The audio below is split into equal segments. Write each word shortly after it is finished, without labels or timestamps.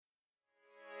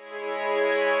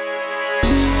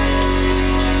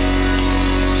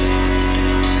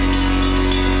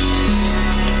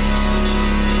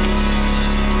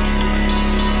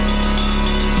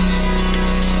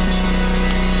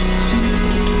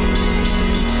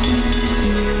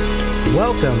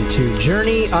Welcome to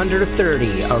Journey Under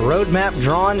 30, a roadmap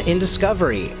drawn in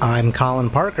discovery. I'm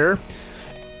Colin Parker.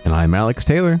 And I'm Alex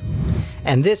Taylor.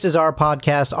 And this is our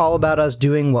podcast all about us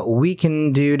doing what we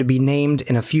can do to be named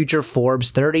in a future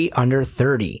Forbes 30 Under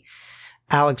 30.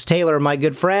 Alex Taylor, my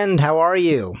good friend, how are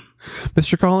you?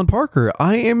 Mr. Colin Parker,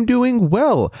 I am doing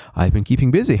well. I've been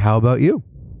keeping busy. How about you?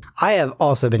 I have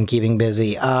also been keeping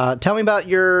busy. Tell me about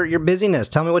your busyness.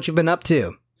 Tell me what you've been up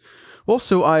to. Well,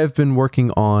 so I have been working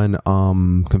on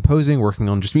composing, working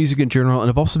on just music in general,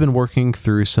 and I've also been working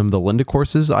through some of the Lynda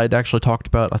courses I'd actually talked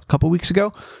about a couple weeks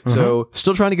ago. Mm-hmm. So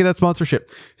still trying to get that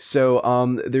sponsorship.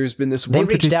 So there's been this one. They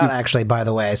reached out, actually, by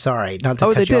the way. Sorry, not to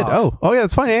cut they you did. off. Oh, yeah,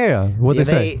 that's fine. Yeah. What'd they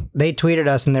say? They tweeted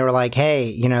us and they were like, hey,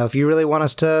 if you really want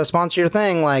us to sponsor your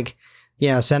thing,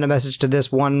 send a message to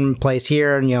this one place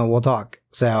here and, we'll talk.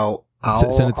 So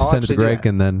I'll send it to Greg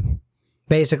and then...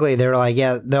 Basically, they're like,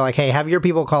 hey, have your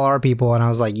people call our people. And I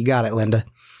was like, you got it, Lynda.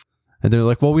 And they're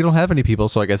like, well, we don't have any people,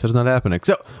 so I guess it's not happening.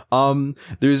 So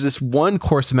there's this one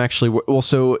course I'm actually,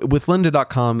 also with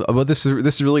lynda.com, well, this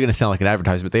is really going to sound like an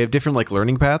advertisement. They have different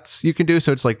learning paths you can do.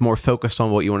 So it's more focused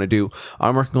on what you want to do.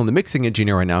 I'm working on the mixing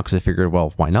engineer right now because I figured,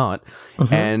 well, why not?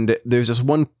 Mm-hmm. And there's this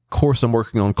one course I'm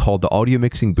working on called the Audio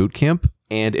Mixing Bootcamp.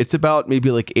 And it's about maybe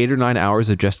 8 or 9 hours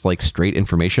of just straight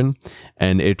information.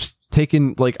 And it's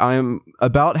taken, I'm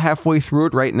about halfway through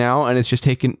it right now. And it's just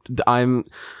taken, I'm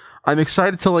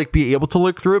excited to be able to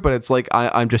look through it, but it's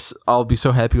I'll be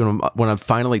so happy when I'm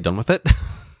finally done with it.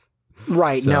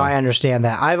 Right. So. No, I understand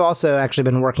that. I've also actually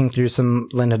been working through some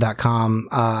lynda.com,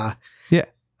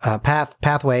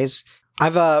 pathways.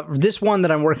 This one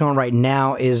that I'm working on right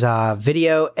now is the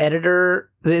video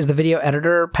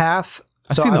editor path.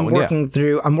 So I'm working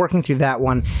through that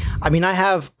one. I mean, I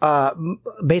have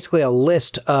basically a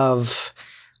list of,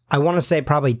 I want to say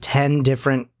probably 10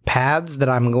 different paths that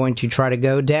I'm going to try to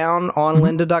go down on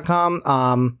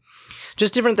lynda.com.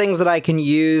 Just different things that I can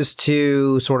use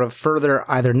to sort of further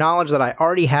either knowledge that I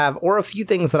already have or a few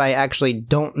things that I actually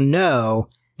don't know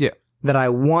that I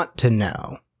want to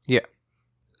know. Yeah.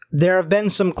 There have been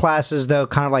some classes, though,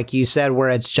 kind of like you said, where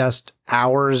it's just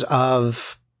hours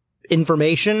of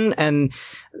information and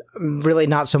really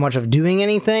not so much of doing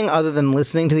anything other than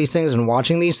listening to these things and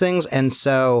watching these things. And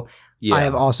so I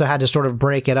have also had to sort of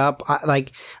break it up.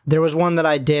 There was one that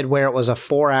I did where it was a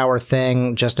 4-hour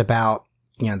thing just about,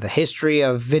 the history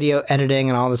of video editing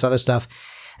and all this other stuff.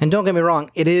 And don't get me wrong,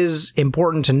 it is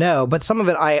important to know, but some of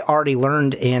it I already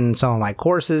learned in some of my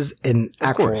courses in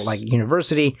actual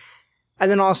university.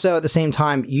 And then also at the same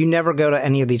time, you never go to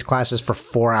any of these classes for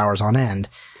 4 hours on end.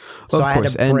 So I had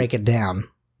to break it down.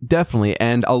 Definitely.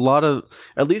 And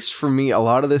at least for me, a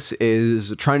lot of this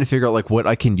is trying to figure out what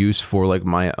I can use for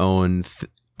my own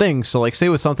things. So say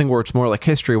with something where it's more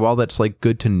history, while that's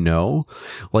good to know,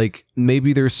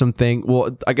 maybe there's something,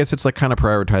 well, I guess it's kind of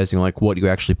prioritizing what you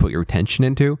actually put your attention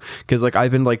into. Cause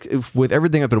I've been with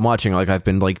everything I've been watching, I've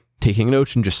been taking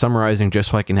notes and just summarizing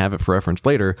just so I can have it for reference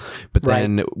later. But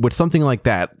then with something like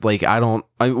that,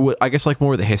 I guess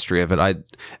more of the history of it,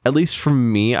 at least for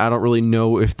me, I don't really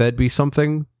know if that'd be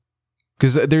something.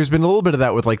 Because there's been a little bit of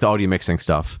that with the audio mixing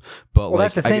stuff, but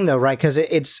that's the thing though, right? Because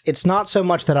it's not so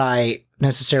much that I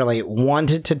necessarily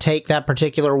wanted to take that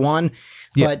particular one,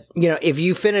 but if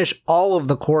you finish all of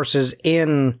the courses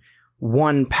in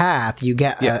one path, you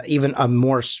get even a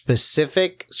more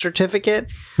specific certificate.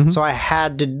 Mm-hmm. So I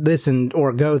had to listen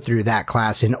or go through that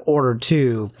class in order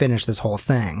to finish this whole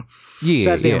thing. Yeah, so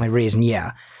that's the only reason.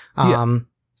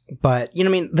 But,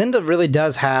 Lynda really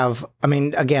does have,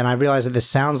 again, I realize that this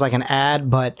sounds like an ad,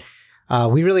 but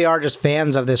we really are just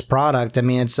fans of this product.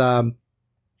 It's a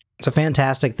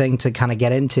fantastic thing to kind of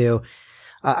get into.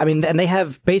 And they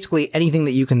have basically anything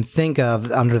that you can think of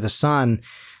under the sun.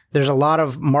 There's a lot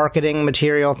of marketing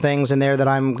material things in there that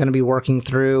I'm going to be working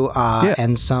through,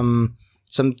 and some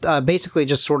basically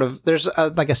just sort of, there's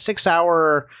a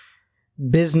 6-hour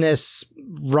business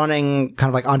running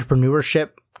kind of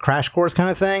entrepreneurship crash course kind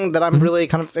of thing that I'm really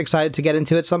kind of excited to get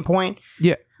into at some point.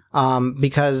 Yeah.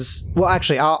 Because, well,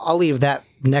 actually, I'll leave that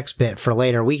next bit for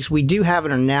later. We do have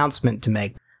an announcement to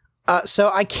make.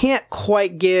 So I can't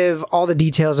quite give all the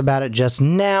details about it just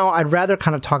now. I'd rather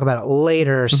kind of talk about it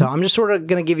later. So I'm just sort of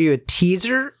going to give you a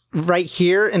teaser right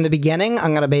here in the beginning. I'm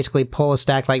going to basically pull a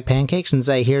stack like pancakes and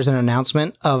say, here's an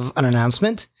announcement of an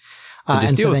announcement.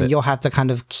 And so then you'll have to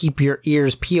kind of keep your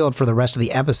ears peeled for the rest of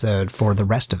the episode for the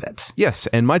rest of it. Yes,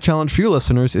 and my challenge for you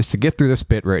listeners is to get through this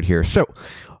bit right here. So,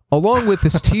 along with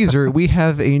this teaser, we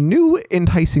have a new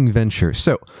enticing venture.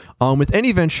 So, with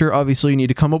any venture, obviously you need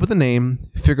to come up with a name,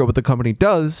 figure out what the company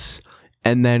does,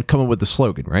 and then come up with the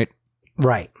slogan, right?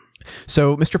 Right.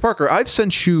 So, Mr. Parker, I've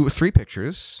sent you 3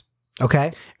 pictures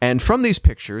Okay. And from these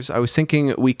pictures, I was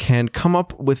thinking we can come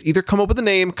up with a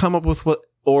name, come up with what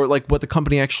the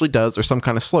company actually does, or some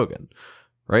kind of slogan,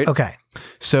 right? Okay.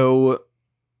 So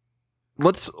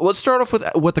let's start off with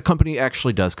what the company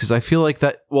actually does, because I feel like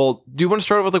that. Well, do you want to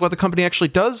start off with like what the company actually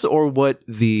does, or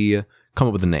come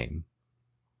up with a name?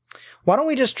 Why don't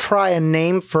we just try a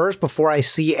name first before I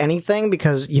see anything?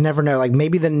 Because you never know. Like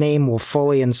maybe the name will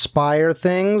fully inspire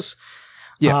things.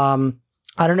 Yeah.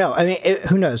 I don't know. I mean,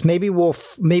 who knows? Maybe we'll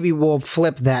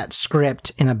flip that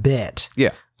script in a bit.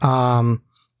 Yeah.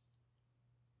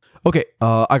 Okay.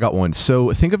 I got one.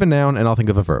 So think of a noun, and I'll think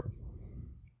of a verb.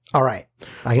 All right.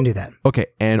 I can do that. Okay.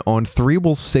 And on 3,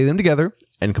 we'll say them together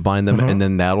and combine them, and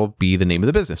then that'll be the name of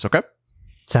the business. Okay.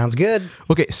 Sounds good.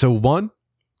 Okay. So 1,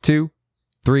 2,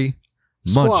 3.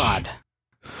 Squad.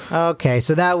 Okay.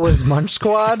 So that was Munch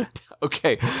Squad.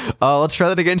 Okay. Let's try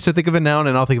that again. So think of a noun,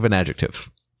 and I'll think of an adjective.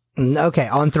 Okay,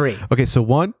 on 3. Okay, so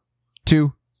 1,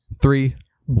 2, 3.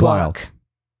 Wild. Buck.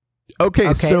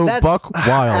 Okay, so Buck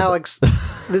Wild. Alex,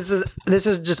 this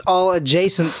is just all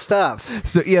adjacent stuff.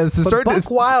 So yeah, this is starting.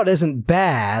 Buck Wild isn't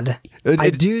bad. I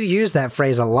do use that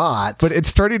phrase a lot, but it's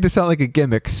starting to sound like a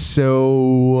gimmick.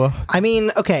 So I mean,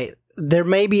 okay, there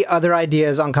may be other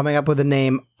ideas on coming up with a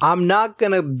name. I'm not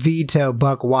gonna veto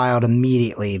Buck Wild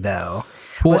immediately, though.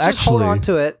 Well, let's just hold on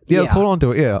to it. Yeah, let's hold on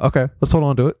to it. Yeah, okay, let's hold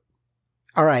on to it.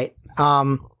 All right.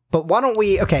 But why don't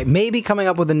we, maybe coming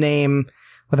up with a name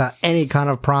without any kind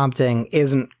of prompting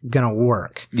isn't going to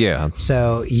work. Yeah.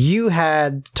 So you've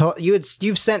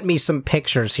sent me some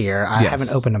pictures here. I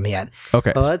haven't opened them yet.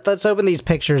 Okay. But let's open these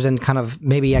pictures and kind of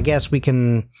maybe, I guess we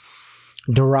can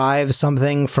derive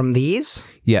something from these.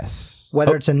 Yes.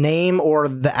 Whether it's a name or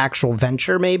the actual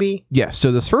venture, maybe. Yes.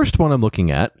 So this first one I'm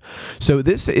looking at. So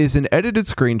this is an edited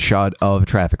screenshot of a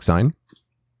traffic sign.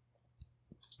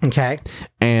 Okay.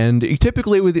 And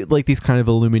typically with like these kind of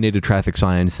illuminated traffic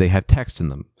signs, they have text in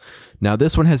them. Now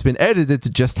this one has been edited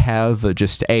to just have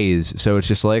just A's. So it's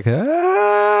just like, for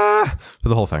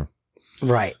the whole thing.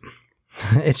 Right.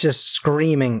 It's just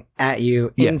screaming at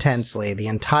you intensely the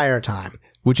entire time.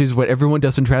 Which is what everyone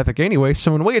does in traffic anyway.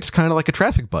 So in a way, it's kind of like a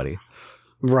traffic buddy.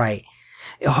 Right.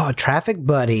 Oh, traffic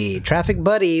buddy. Traffic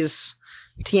buddies.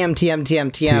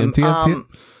 TM.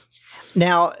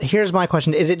 Now, here's my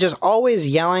question. Is it just always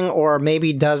yelling, or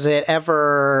maybe does it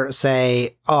ever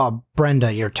say, oh,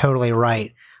 Brenda, you're totally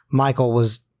right. Michael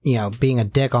was, being a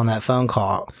dick on that phone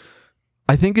call?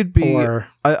 I think it'd be,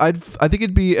 I think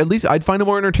it'd be, at least I'd find it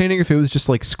more entertaining if it was just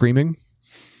like screaming.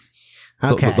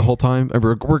 Okay. The whole time,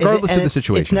 regardless of the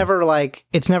situation. It's never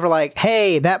like,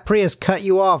 hey, that Prius cut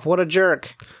you off. What a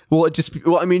jerk. Well,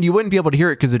 I mean, you wouldn't be able to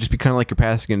hear it because it'd just be kind of like you're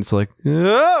passing and it's like,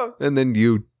 oh, and then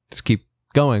you just keep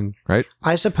going, right?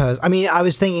 I suppose. I mean,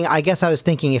 I guess I was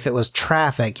thinking if it was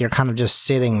traffic, you're kind of just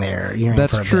sitting there.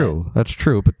 That's true. That's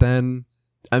true. But then,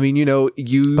 I mean,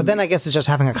 But then I guess it's just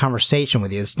having a conversation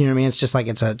with you. You know what I mean? It's just like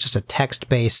just a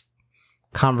text-based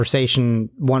conversation,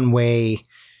 one-way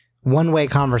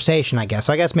conversation, I guess.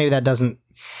 So I guess maybe that doesn't.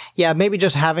 Yeah, maybe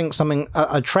just having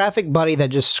a traffic buddy that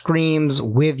just screams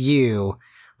with you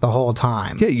the whole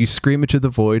time. Yeah, you scream into the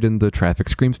void and the traffic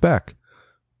screams back.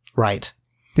 Right.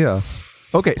 Yeah.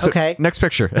 Okay. So next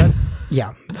picture.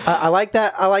 Yeah. I like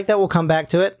that. We'll come back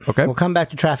to it. Okay. We'll come back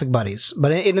to traffic buddies.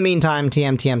 But in the meantime,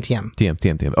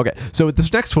 TM. Okay. So with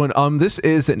this next one, this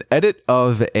is an edit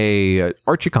of a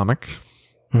Archie comic.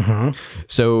 Mm-hmm.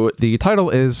 So the title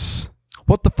is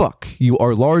What the Fuck? You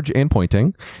Are Large and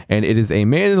Pointing. And it is a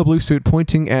man in a blue suit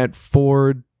pointing at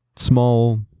 4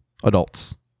 small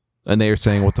adults. And they are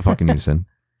saying what the fuck in unison.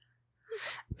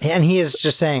 And he is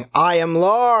just saying, I am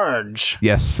large.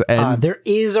 Yes. And there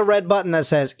is a red button that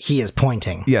says he is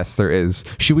pointing. Yes, there is.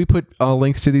 Should we put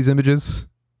links to these images?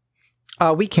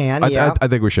 We can, yeah. I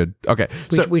think we should. Okay.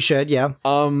 We should, yeah.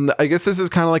 I guess this is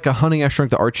kind of like a Honey, I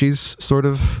Shrunk the Archies sort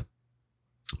of.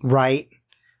 Right.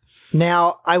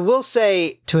 Now, I will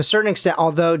say, to a certain extent,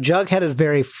 although Jughead is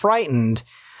very frightened,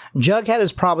 Jughead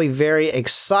is probably very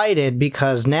excited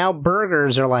because now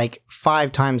burgers are like 5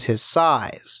 times his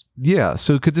size. Yeah,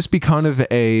 so could this be kind of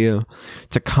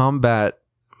to combat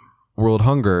world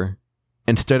hunger,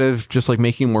 instead of just like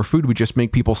making more food, we just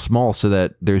make people small so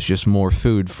that there's just more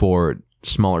food for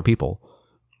smaller people.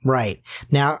 Right.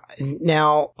 Now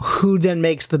who then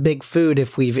makes the big food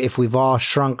if we've all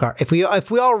shrunk if we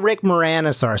all Rick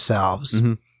Moranis ourselves?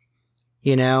 Mm-hmm.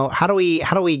 How do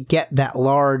we get that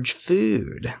large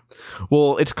food?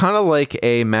 Well, it's kind of like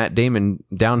a Matt Damon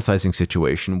downsizing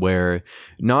situation where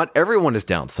not everyone is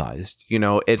downsized.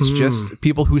 It's just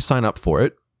people who sign up for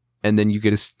it, and then you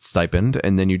get a stipend,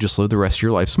 and then you just live the rest of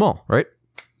your life small, right?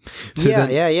 So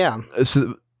yeah.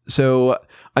 So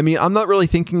I mean, I'm not really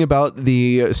thinking about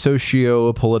the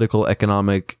socio-political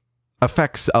economic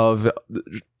effects of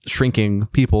shrinking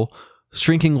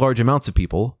large amounts of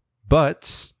people,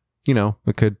 but you know,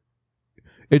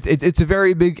 it's a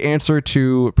very big answer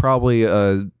to probably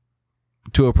a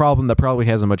problem that probably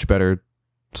has a much better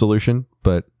solution,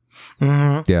 but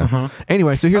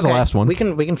Anyway, so here's the last one. We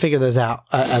can figure those out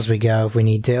as we go if we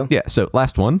need to. Yeah, so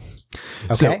last one.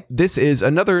 Okay. So this is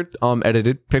another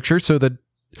edited picture. So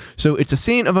it's a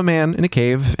scene of a man in a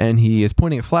cave, and he is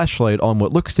pointing a flashlight on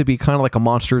what looks to be kind of like a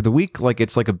monster of the week, like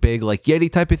it's like a big like Yeti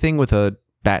type of thing with a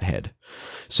bat head.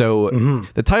 So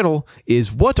the title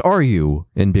is "What Are You?"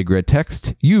 in big red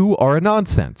text. You are a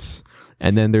nonsense.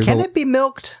 And then there's Can it be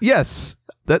milked? Yes.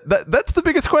 That's the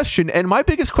biggest question. And my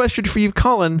biggest question for you,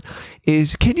 Colin,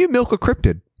 is can you milk a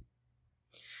cryptid?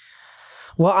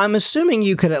 Well, I'm assuming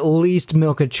you could at least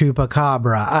milk a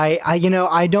chupacabra.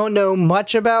 I don't know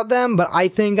much about them, but I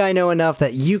think I know enough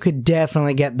that you could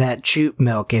definitely get that chup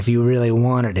milk if you really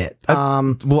wanted it.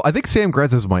 Well, I think Sam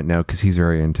Grezes might know because he's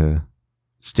very into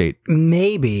state.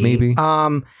 Maybe.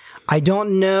 I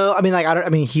don't know. I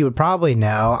mean, he would probably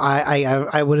know.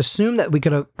 I would assume that we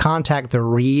could contact the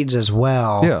Reeds as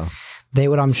well. Yeah. They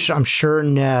would, I'm sure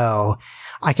know.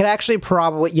 I could actually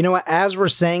probably, you know what, as we're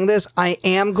saying this, I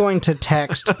am going to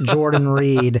text Jordan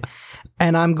Reed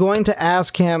and I'm going to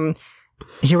ask him,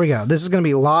 here we go. This is going to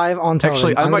be live on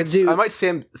television. Actually, I might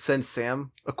send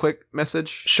Sam a quick message.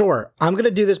 Sure. I'm going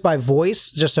to do this by voice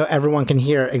just so everyone can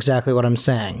hear exactly what I'm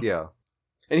saying. Yeah.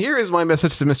 And here is my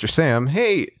message to Mr. Sam.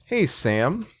 Hey,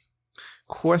 Sam.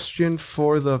 Question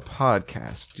for the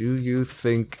podcast. Do you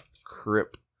think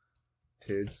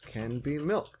cryptids can be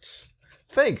milked?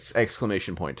 Thanks! !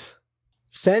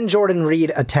 Send Jordan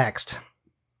Reed a text.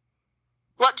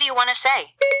 What do you want to say?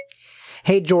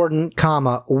 Hey Jordan,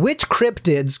 which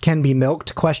cryptids can be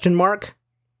milked? ?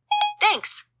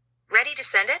 Thanks. Ready to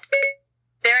send it?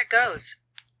 There it goes.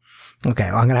 Okay,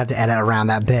 well, I'm going to have to edit around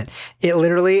that bit.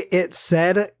 It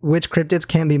said which cryptids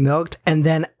can be milked, and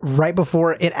then right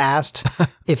before it asked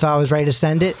if I was ready to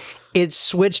send it, it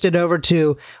switched it over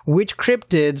to which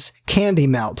cryptids candy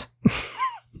melt.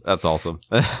 That's awesome.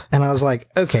 And I was like,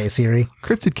 okay, Siri.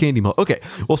 Cryptid candy melt. Okay,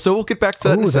 well, so we'll get back to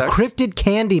that in a sec. The cryptid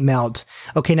candy melt.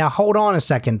 Okay, now hold on a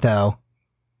second, though.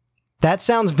 That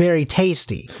sounds very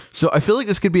tasty. So I feel like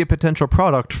this could be a potential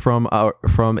product from a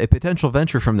potential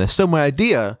venture from this. So my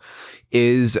idea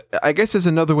is, I guess, is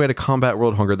another way to combat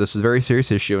world hunger. This is a very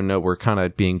serious issue, and no, we're kind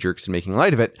of being jerks and making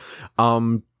light of it.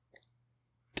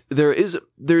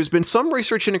 There's been some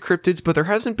research into cryptids, but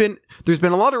there's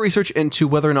been a lot of research into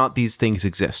whether or not these things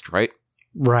exist, right?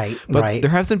 Right.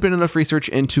 There hasn't been enough research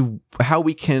into how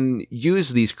we can use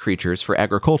these creatures for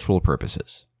agricultural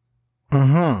purposes.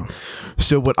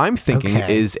 So what I'm thinking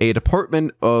is a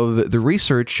department of the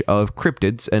research of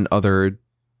cryptids and other.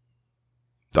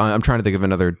 I'm trying to think of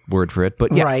another word for it,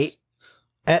 but yes,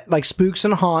 right, like spooks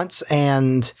and haunts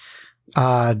and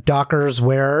dockers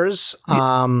wearers.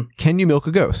 Can you milk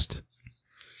a ghost?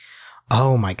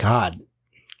 Oh my god,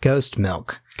 ghost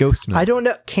milk. Ghost milk. I don't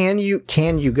know. Can you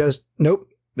ghost? Nope.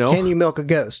 No. Can you milk a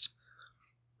ghost?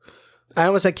 I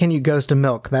almost said, can you ghost a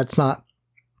milk?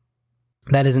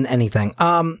 That isn't anything.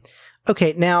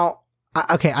 Okay, now,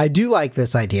 I do like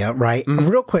this idea, right?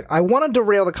 Real quick, I want to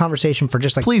derail the conversation for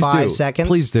just like 5 seconds.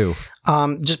 Please do.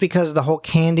 Just because the whole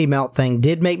candy melt thing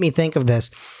did make me think of this.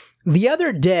 The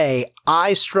other day,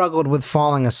 I struggled with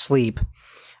falling asleep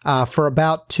for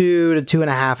about 2 to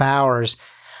 2.5 hours.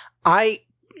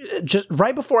 Just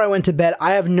right before I went to bed,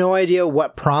 I have no idea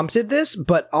what prompted this,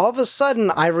 but all of a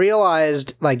sudden I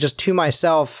realized, like, just to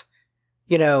myself,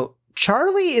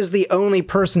 Charlie is the only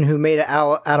person who made it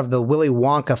out of the Willy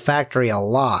Wonka factory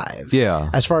alive. Yeah.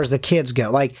 As far as the kids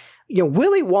go. Like,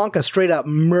 Willy Wonka straight up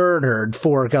murdered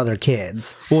 4 other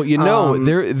kids. Well,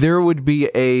 there would be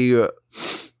a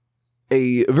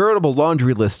veritable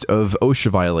laundry list of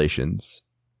OSHA violations.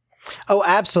 Oh,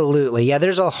 absolutely. Yeah,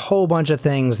 there's a whole bunch of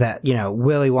things that,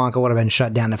 Willy Wonka would have been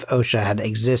shut down if OSHA had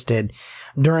existed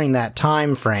during that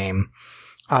time frame.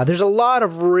 There's a lot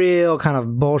of real kind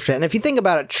of bullshit. And if you think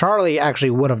about it, Charlie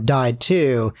actually would have died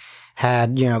too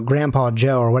had, Grandpa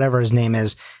Joe or whatever his name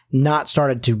is not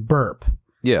started to burp.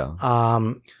 Yeah.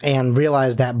 And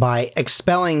realized that by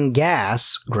expelling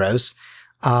gas, gross,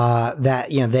 that,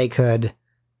 they could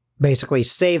basically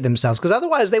save themselves. Because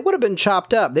otherwise they would have been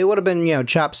chopped up. They would have been,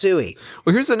 chop suey.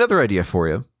 Well, here's another idea for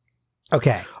you.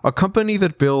 Okay. A company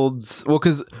that builds,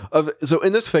 so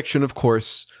in this fiction, of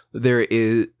course, there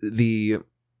is the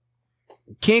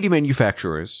candy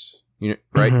manufacturers,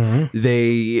 right? Mm-hmm.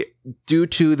 They, due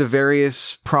to the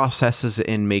various processes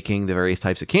in making the various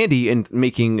types of candy and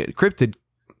making cryptid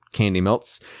candy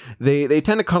melts, they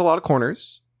tend to cut a lot of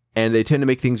corners, and they tend to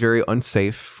make things very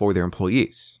unsafe for their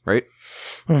employees, right?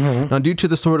 Mm-hmm. Now, due to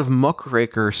the sort of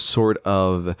muckraker sort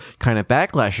of kind of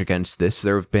backlash against this,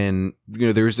 there have been,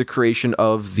 there's the creation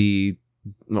of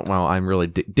well, I'm really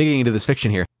digging into this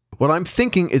fiction here. What I'm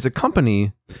thinking is a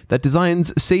company that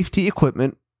designs safety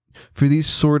equipment for these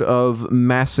sort of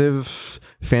massive,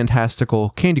 fantastical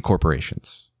candy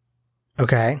corporations.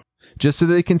 Okay. Just so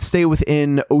they can stay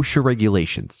within OSHA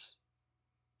regulations.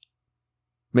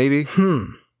 Maybe?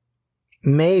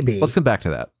 Maybe. Let's come back to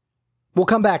that. We'll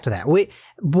come back to that.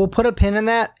 We'll put a pin in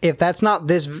that. If that's not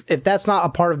a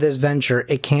part of this venture,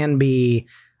 it can be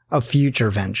a future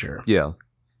venture. Yeah.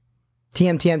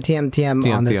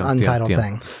 TM on this untitled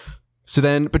thing. So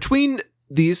then between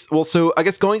these, so I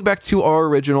guess going back to our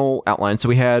original outline, so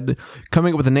we had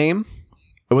coming up with a name,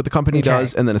 what the company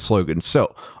does, and then a slogan.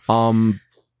 So,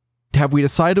 have we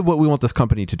decided what we want this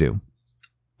company to do?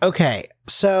 Okay,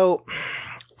 so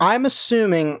I'm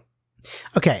assuming.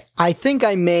 Okay, I think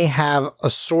I may have a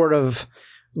sort of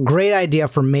great idea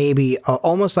for maybe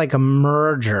almost like a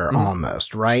merger,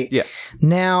 almost, right? Yeah.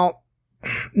 Now,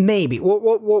 maybe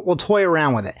we'll toy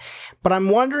around with it, but I'm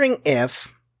wondering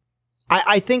if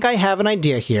I think I have an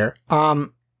idea here.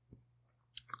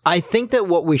 I think that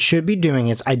what we should be doing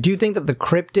is I do think that the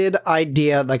cryptid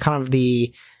idea, like kind of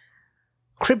the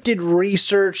cryptid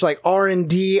research, like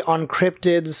R&D on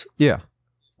cryptids,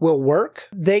 will work.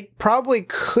 They probably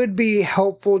could be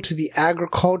helpful to the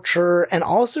agriculture and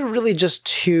also really just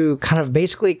to kind of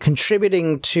basically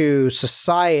contributing to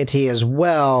society as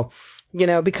well.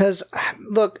 Because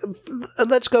look,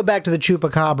 let's go back to the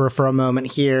chupacabra for a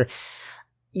moment here.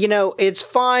 It's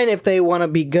fine if they want to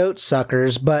be goat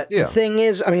suckers, but the thing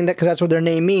is, because that's what their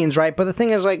name means, right? But the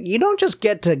thing is, like, you don't just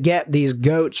get these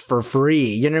goats for free.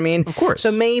 You know what I mean? Of course. So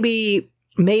maybe,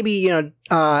 El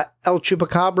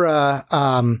Chupacabra,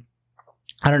 I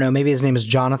don't know, maybe his name is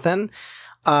Jonathan.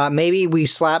 Maybe we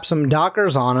slap some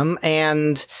Dockers on him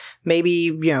and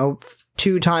maybe,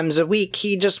 2 times a week,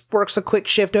 he just works a quick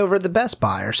shift over at the Best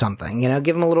Buy or something,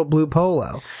 give him a little blue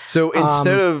polo. So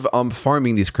instead of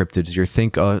farming these cryptids, you're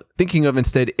thinking of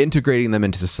instead integrating them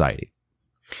into society.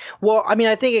 Well,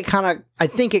 I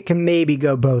think it can maybe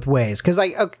go both ways. Cause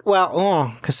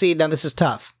see, now this is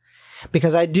tough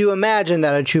because I do imagine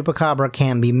that a chupacabra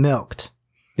can be milked.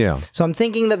 Yeah. So I'm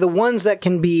thinking that the ones that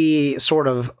can be sort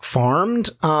of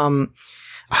farmed,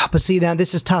 but see, now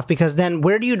this is tough because then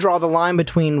where do you draw the line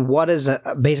between what is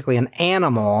basically an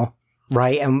animal,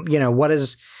 right? And, what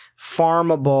is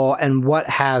farmable and what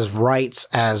has rights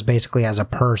as basically as a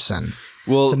person?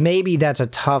 Well, so maybe that's a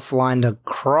tough line to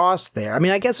cross there.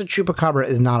 I guess a chupacabra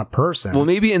is not a person. Well,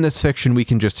 maybe in this fiction, we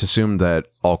can just assume that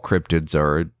all cryptids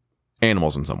are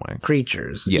animals in some way.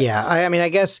 Creatures. Yes. Yeah. I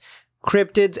guess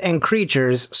cryptids and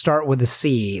creatures start with a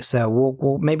C. So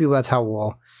we'll maybe that's how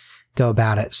we'll go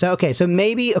about it. So,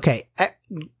 maybe,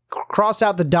 cross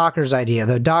out the Dockers idea,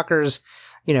 though Dockers,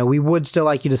 we would still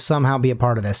like you to somehow be a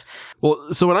part of this.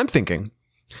 Well, so what I'm thinking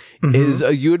is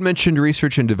you had mentioned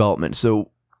research and development.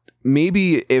 So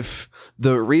maybe if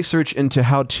the research into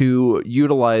how to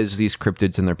utilize these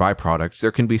cryptids and their byproducts,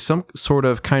 there can be some sort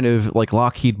of kind of like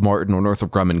Lockheed Martin or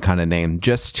Northrop Grumman kind of name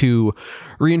just to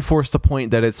reinforce the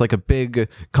point that it's like a big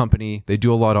company. They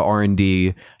do a lot of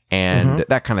R&D and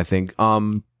that kind of thing.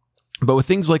 But with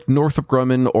things like Northrop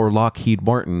Grumman or Lockheed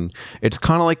Martin, it's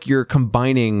kind of like you're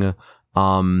combining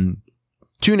 2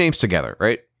 names together,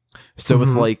 right? So with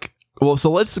so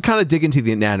let's kind of dig into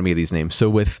the anatomy of these names. So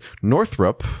with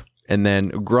Northrop and then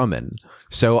Grumman.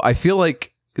 So I feel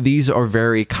like these are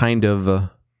very kind of,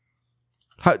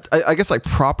 I guess like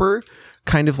proper,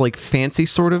 kind of like fancy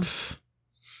sort of.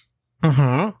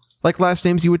 Like last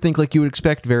names you would think like you would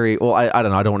expect very, well, I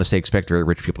don't know. I don't want to say expect very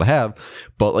rich people to have,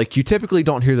 but like you typically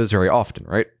don't hear those very often,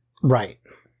 right? Right.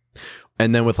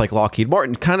 And then with like Lockheed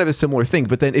Martin, kind of a similar thing.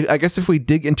 But then I guess if we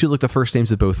dig into like the first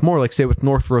names of both more, like say with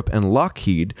Northrop and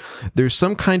Lockheed, there's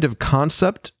some kind of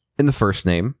concept in the first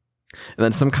name and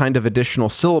then some kind of additional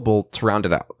syllable to round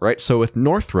it out, right? So with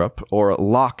Northrop or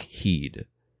Lockheed.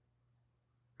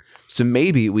 So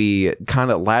maybe we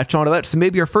kind of latch onto that. So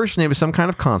maybe our first name is some kind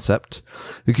of concept.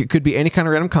 It could be any kind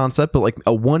of random concept, but like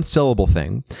a 1-syllable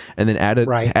thing, and then add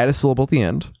a syllable at the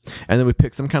end, and then we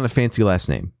pick some kind of fancy last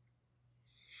name.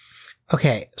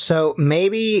 Okay, so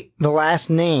maybe the last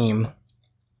name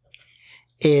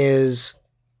is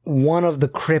one of the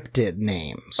cryptid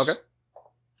names. Okay.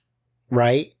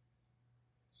 Right?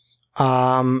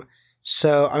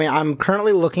 So, I'm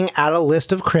currently looking at a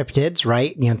list of cryptids,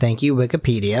 right? Thank you,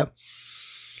 Wikipedia.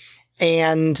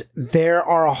 And there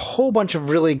are a whole bunch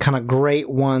of really kind of great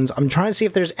ones. I'm trying to see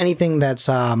if there's anything that's,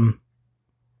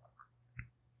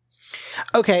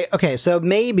 Okay. So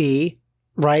maybe,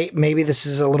 right? Maybe this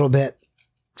is a little bit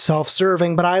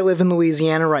self-serving, but I live in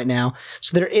Louisiana right now.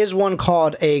 So there is one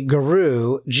called a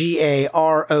Garou,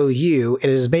 Garou. It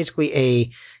is basically a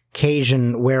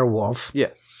Cajun werewolf. Yeah.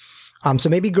 So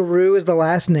maybe Garou is the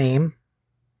last name.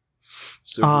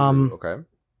 So, okay.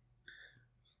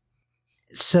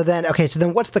 So then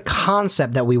what's the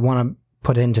concept that we want to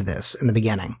put into this in the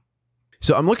beginning?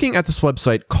 So I'm looking at this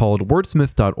website called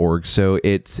wordsmith.org. So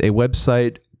it's a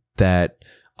website that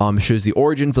shows the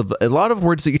origins of a lot of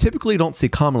words that you typically don't see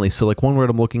commonly. So like one word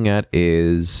I'm looking at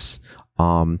is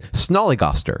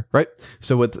snollygoster, right?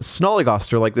 So with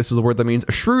snollygoster, like this is a word that means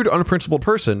a shrewd, unprincipled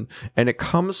person, and it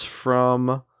comes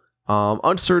from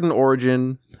uncertain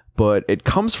origin, but it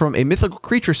comes from a mythical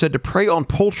creature said to prey on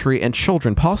poultry and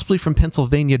children, possibly from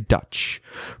Pennsylvania Dutch,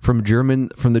 from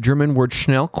the German word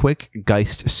schnell, quick,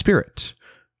 Geist, spirit.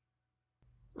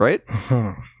 Right?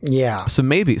 Yeah. So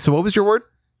maybe. So what was your word?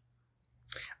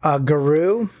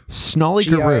 Garou. Snolly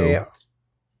Garou.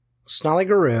 Snolly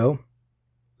Garou.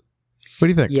 What do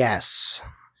you think? Yes.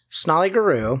 Snolly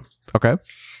Garou. Okay.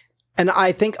 And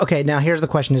I think, okay, now here's the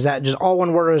question. Is that just all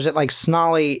one word, or is it like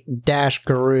Snolly dash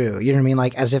Garou? You know what I mean?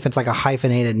 Like as if it's like a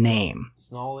hyphenated name.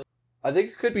 Snolly. I think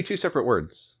it could be two separate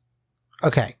words.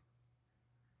 Okay.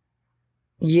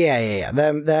 Yeah.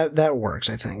 That works,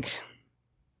 I think.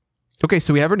 Okay,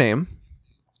 so we have our name,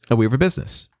 and we have a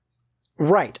business.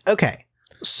 Right. Okay.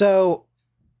 So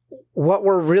what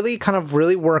we're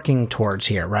really working towards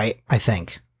here, right? I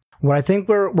think. What I think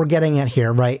we're getting at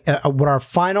here, right? What our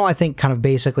final, I think, kind of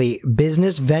basically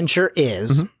business venture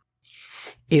is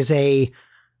a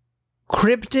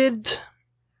cryptid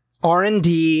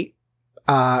R&D,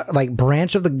 like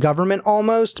branch of the government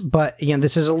almost, but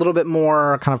this is a little bit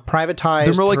more kind of privatized.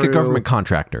 They're more like a government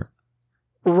contractor.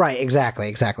 Right,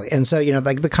 exactly. And so,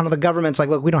 like the government's like,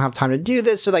 look, we don't have time to do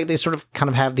this. So like they sort of kind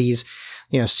of have these,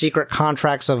 secret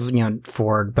contracts of,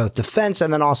 for both defense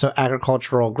and then also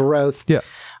agricultural growth. Yeah.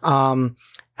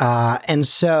 And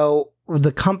so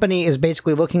the company is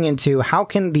basically looking into how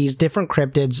can these different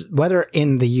cryptids, whether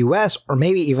in the US or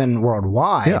maybe even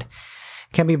worldwide,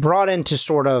 can be brought in to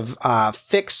sort of,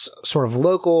 fix sort of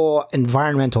local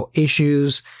environmental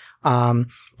issues,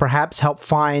 perhaps help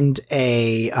find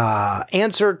a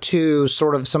answer to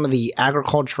sort of some of the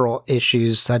agricultural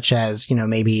issues, such as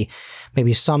maybe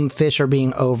some fish are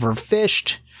being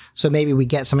overfished, so maybe we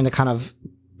get something to kind of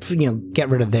get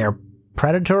rid of their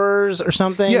predators or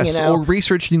something. Yes, or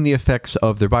researching the effects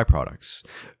of their byproducts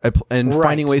and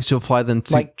finding ways to apply them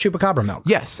to, like chupacabra milk.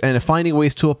 Yes, and finding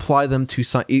ways to apply them to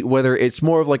whether it's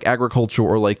more of like agriculture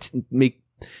or like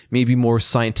maybe more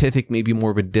scientific, maybe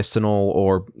more medicinal,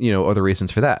 or other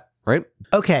reasons for that, right?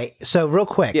 Okay, so real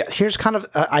quick, here's kind of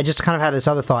I just kind of had this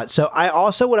other thought. So I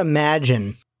also would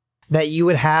imagine that you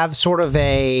would have sort of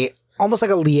almost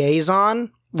like a liaison,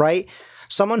 right?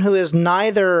 Someone who is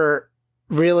neither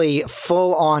really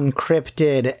full on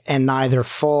cryptid and neither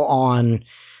full on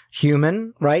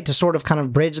human, right? To sort of kind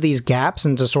of bridge these gaps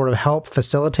and to sort of help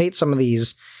facilitate some of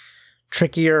these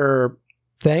trickier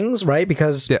things, right?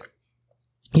 Because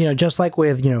just like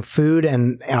with, food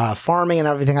and farming and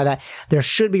everything like that, there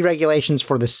should be regulations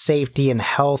for the safety and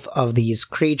health of these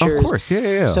creatures. Of course,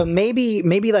 yeah. So maybe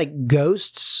like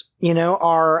ghosts,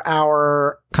 are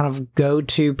our kind of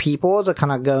go-to people to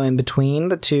kind of go in between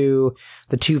the two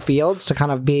fields to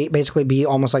kind of be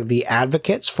almost like the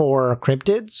advocates for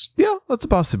cryptids. Yeah, that's a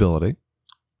possibility.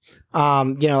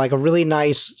 Like a really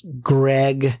nice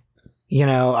Greg,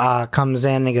 comes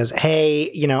in and he goes,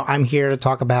 hey, I'm here to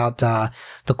talk about,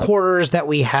 the quarters that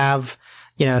we have,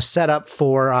 set up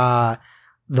for,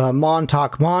 the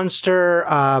Montauk Monster.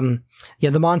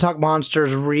 The Montauk Monster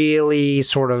is really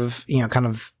sort of, kind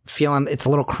of feeling it's a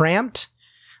little cramped.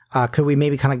 Could we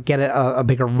maybe kind of get a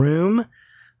bigger room?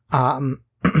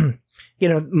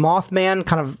 Mothman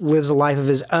kind of lives a life of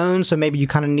his own, so maybe you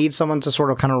kind of need someone to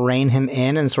sort of kind of rein him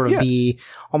in and sort of be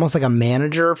almost like a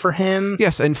manager for him.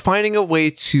 Yes, and finding a way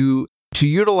to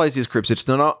utilize these cryptids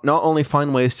to not only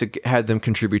find ways to have them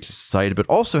contribute to society, but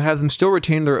also have them still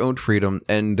retain their own freedom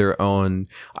and their own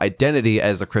identity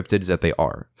as the cryptids that they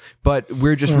are. But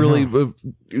we're just really,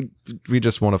 we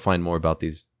just want to find more about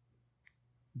these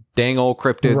dang old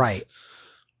cryptids. Right.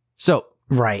 So,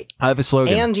 I have a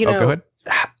slogan. And, go ahead.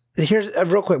 Here's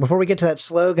real quick before we get to that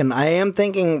slogan. I am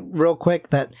thinking real quick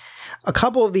that a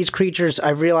couple of these creatures, I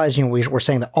realize, we're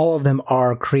saying that all of them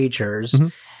are creatures,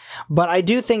 but I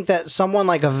do think that someone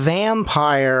like a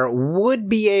vampire would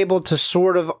be able to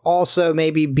sort of also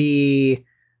maybe be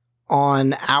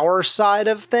on our side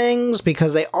of things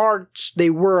because they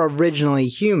were originally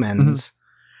humans.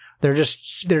 They're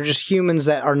just humans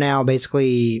that are now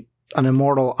basically an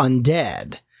immortal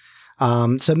undead.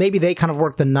 So maybe they kind of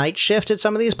work the night shift at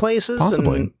some of these places.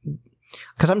 Possibly.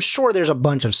 Because I'm sure there's a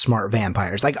bunch of smart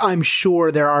vampires. Like, I'm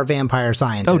sure there are vampire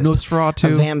scientists. Oh,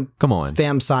 Nosferatu. Come on.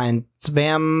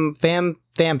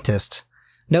 Vamptist.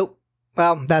 Nope.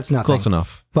 Well, that's nothing. Close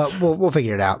enough. But we'll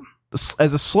figure it out.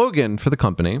 As a slogan for the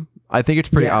company, I think it's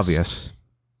pretty Yes. obvious.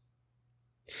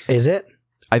 Is it?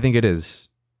 I think it is.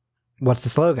 What's the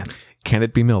slogan? Can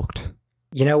it be milked?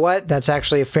 You know what? That's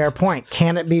actually a fair point.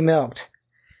 Can it be milked?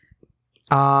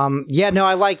 Yeah, no,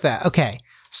 I like that. Okay.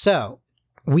 So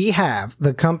we have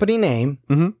the company name,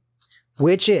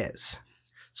 which is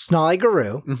Snolly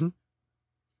Guru.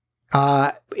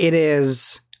 It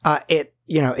is,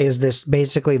 is this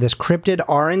basically this cryptid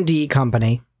R&D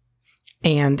company,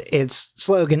 and its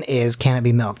slogan is, can it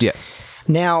be milked? Yes.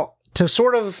 Now, to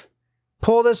sort of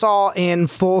pull this all in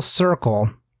full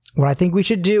circle, what I think we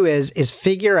should do is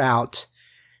figure out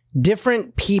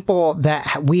different people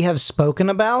that we have spoken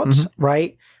about,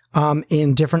 right?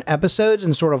 In different episodes,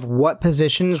 and sort of what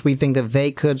positions we think that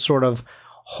they could sort of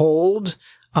hold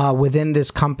within this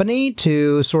company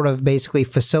to sort of basically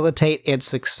facilitate its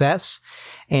success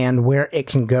and where it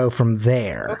can go from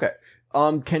there.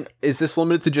 Okay. Is this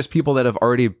limited to just people that have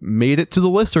already made it to the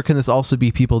list, or can this also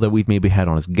be people that we've maybe had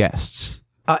on as guests?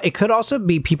 It could also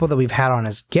be people that we've had on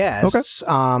as guests.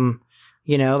 Okay.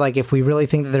 Like if we really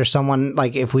think that there's someone,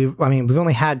 like we've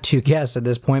only had 2 guests at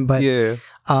this point, but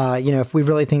if we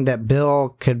really think that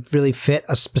Bill could really fit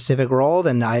a specific role,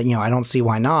 then I don't see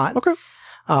why not. Okay.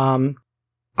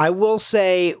 I will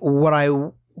say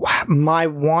my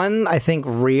one, I think,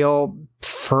 real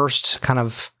first kind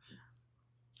of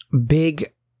big,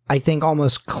 I think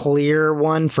almost clear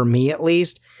one for me at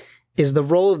least, is the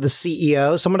role of the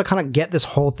CEO. Someone to kind of get this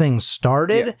whole thing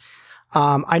started. Yeah.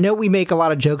 I know we make a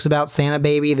lot of jokes about Santa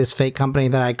Baby, this fake company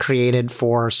that I created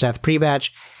for Seth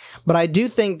Prebatch, but I do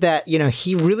think that,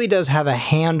 he really does have a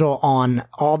handle on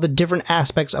all the different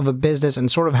aspects of a business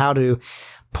and sort of how to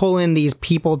pull in these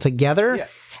people together. Yeah.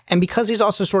 And because he's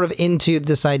also sort of into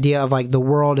this idea of like the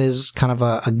world is kind of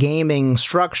a gaming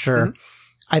structure,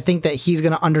 I think that he's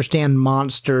going to understand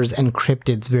monsters and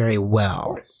cryptids very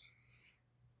well.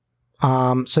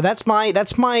 So that's my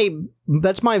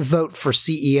vote for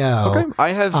CEO. Okay. I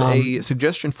have a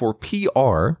suggestion for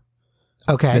PR.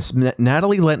 Okay. Miss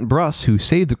Natalie Lent-Bruss, who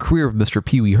saved the career of Mr.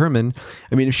 Pee Wee Herman.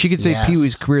 I mean, if she could save Pee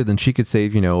Wee's career, then she could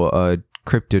save,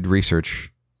 cryptid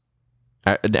research,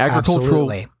 an agricultural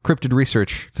cryptid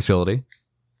research facility.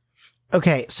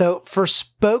 Okay. So for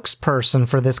spokesperson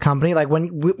for this company, like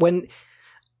when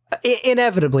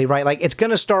inevitably, right? Like it's going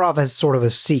to start off as sort of a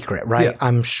secret, right? Yeah.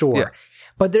 I'm sure. Yeah.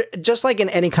 But just like in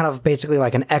any kind of basically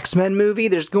like an X-Men movie,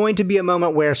 there's going to be a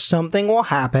moment where something will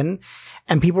happen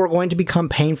and people are going to become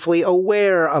painfully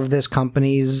aware of this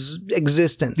company's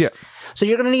existence. Yeah. So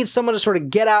you're going to need someone to sort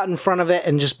of get out in front of it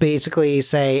and just basically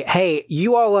say, hey,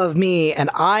 you all love me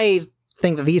and I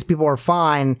think that these people are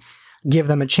fine. Give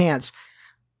them a chance.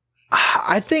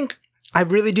 I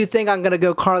really do think I'm going to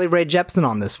go Carly Rae Jepsen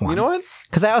on this one. You know what?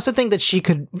 Because I also think that she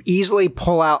could easily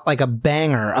pull out like a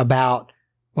banger about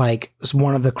like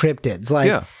one of the cryptids.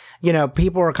 Like,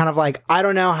 people are kind of like, I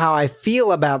don't know how I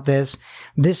feel about this.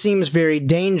 This seems very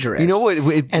dangerous. You know what?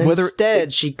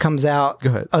 Instead, she comes out. Go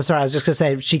ahead. Oh, sorry. I was just going to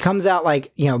say, she comes out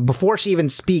like, before she even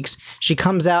speaks, she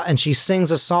comes out and she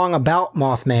sings a song about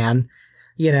Mothman.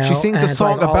 She sings a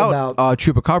song like about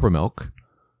Chupacabra milk.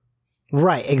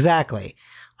 Right. Exactly.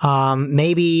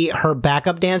 Maybe her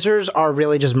backup dancers are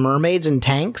really just mermaids in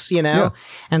tanks, and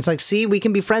it's like, see, we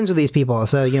can be friends with these people.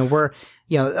 So, we're,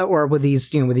 or with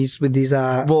these, with these,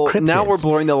 cryptids. Now we're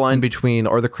blurring the line between,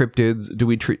 are the cryptids,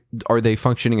 are they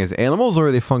functioning as animals or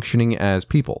are they functioning as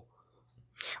people?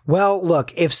 Well,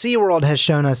 look, if SeaWorld has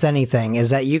shown us anything, is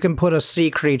that you can put a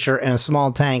sea creature in a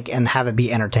small tank and have it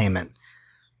be entertainment.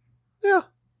 Yeah.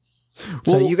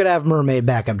 So you could have mermaid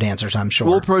backup dancers, I'm sure.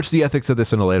 We'll approach the ethics of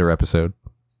this in a later episode.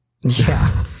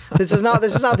 Yeah. This is not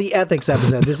the ethics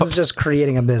episode. This is just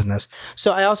creating a business.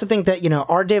 So I also think that,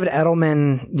 our David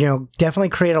Edelman, definitely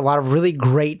created a lot of really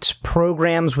great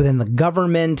programs within the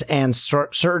government and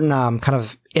certain kind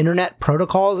of internet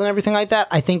protocols and everything like that.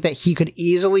 I think that he could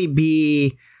easily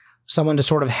be someone to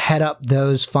sort of head up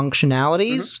those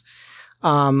functionalities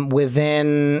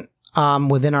within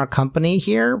our company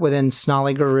here, within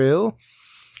Snolly Guru.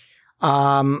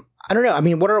 I don't know. I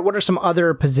mean, what are some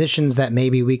other positions that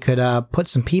maybe we could put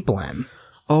some people in?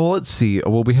 Oh, let's see.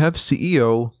 Well, we have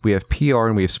CEO, we have PR,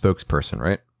 and we have spokesperson,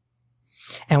 right?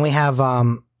 And we have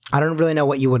I don't really know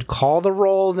what you would call the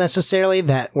role necessarily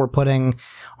that we're putting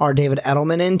our David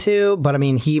Edelman into, but I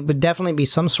mean, he would definitely be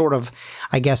some sort of,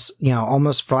 I guess,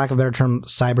 almost for lack of a better term,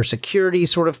 cybersecurity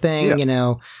sort of thing,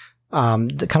 the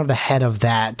kind of the head of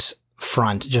that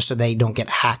front, just so they don't get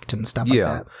hacked and stuff like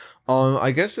that.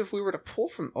 I guess if we were to pull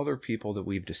from other people that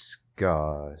we've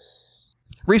discussed.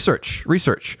 Research.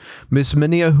 Miss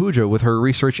Minia Huja with her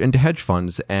research into hedge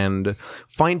funds and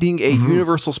finding a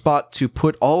universal spot to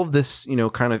put all of this,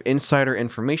 kind of insider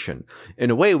information.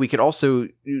 In a way, we could also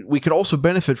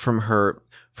benefit from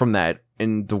that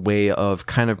in the way of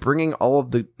kind of bringing all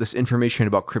of this information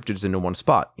about cryptids into one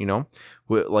spot,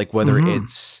 like whether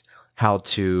it's how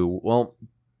to, what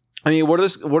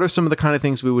are some of the kind of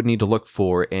things we would need to look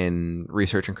for in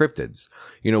researching cryptids?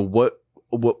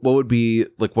 What would be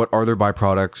like, what are their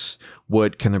byproducts?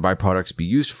 What can their byproducts be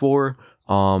used for?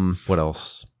 What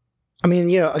else? I mean,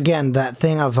 again, that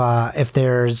thing of if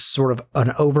there's sort of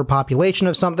an overpopulation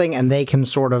of something and they can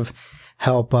sort of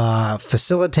help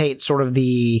facilitate sort of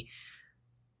the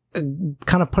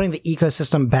kind of putting the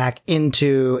ecosystem back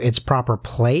into its proper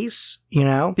place,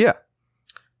 Yeah.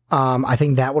 I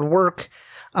think that would work.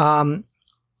 I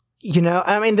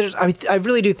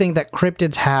really do think that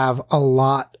cryptids have a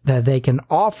lot that they can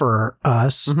offer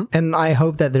us. And I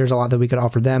hope that there's a lot that we could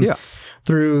offer them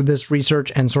through this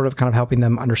research and sort of kind of helping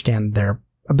them understand their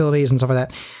abilities and stuff like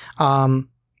that.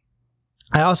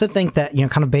 I also think that,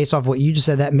 kind of based off what you just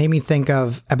said, that made me think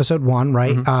of episode 1,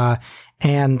 right?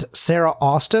 And Sarah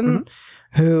Austin,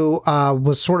 who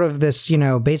was sort of this,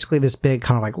 basically this big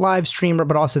kind of like live streamer,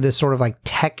 but also this sort of like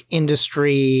tech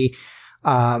industry,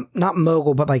 not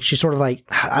mogul, but like she sort of like,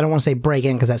 I don't want to say break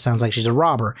in because that sounds like she's a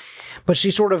robber, but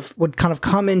she sort of would kind of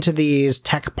come into these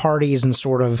tech parties and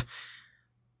sort of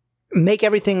make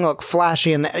everything look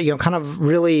flashy and, kind of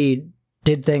really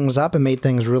did things up and made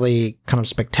things really kind of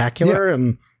spectacular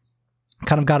and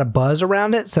kind of got a buzz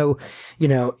around it. So,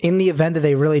 in the event that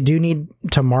they really do need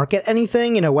to market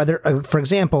anything, whether, for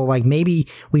example, like maybe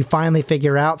we finally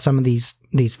figure out some of these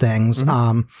things.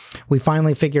 We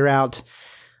finally figure out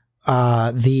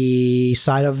the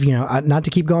side of, not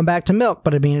to keep going back to milk,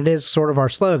 but I mean, it is sort of our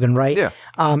slogan, right? Yeah.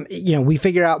 We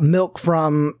figure out milk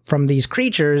from these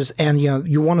creatures and,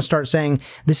 you want to start saying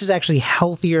this is actually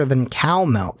healthier than cow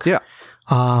milk. Yeah.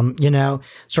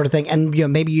 Sort of thing. And,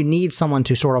 maybe you need someone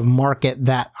to sort of market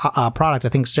that product. I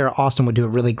think Sarah Austin would do a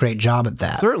really great job at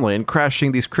that. Certainly. And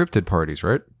crashing these cryptid parties,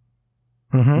 right?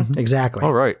 Exactly.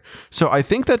 All right. So I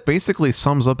think that basically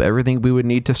sums up everything we would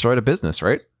need to start a business,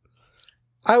 right?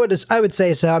 I would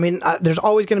say so. I mean, there's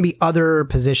always going to be other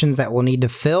positions that we'll need to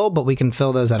fill, but we can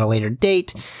fill those at a later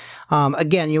date.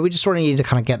 Again, we just sort of need to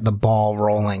kind of get the ball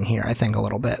rolling here, I think, a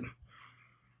little bit.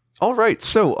 All right.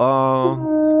 So,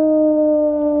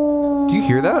 do you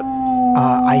hear that?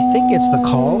 I think it's the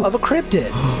call of a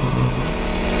cryptid.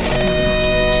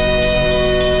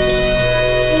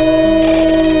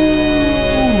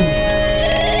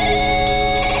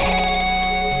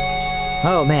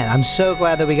 Oh man, I'm so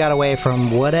glad that we got away from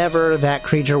whatever that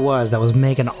creature was that was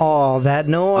making all that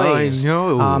noise. I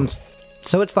know.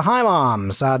 So it's the Hi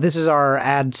Moms. This is our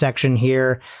ad section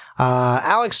here.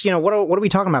 Alex, what are we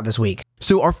talking about this week?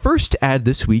 So our first ad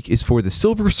this week is for the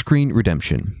Silver Screen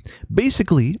Redemption.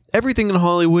 Basically, everything in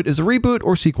Hollywood is a reboot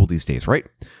or sequel these days, right?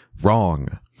 Wrong.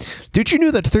 Did you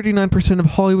know that 39% of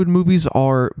Hollywood movies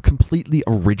are completely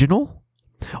original?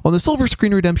 On the Silver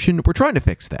Screen Redemption, we're trying to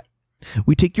fix that.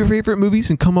 We take your favorite movies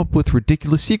and come up with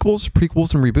ridiculous sequels,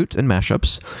 prequels, and reboots and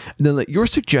mashups, and then let your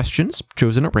suggestions,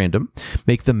 chosen at random,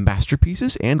 make them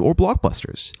masterpieces and or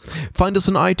blockbusters. Find us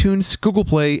on iTunes, Google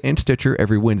Play, and Stitcher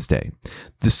every Wednesday.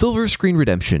 The Silver Screen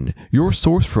Redemption, your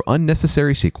source for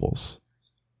unnecessary sequels.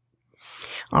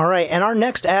 All right, and our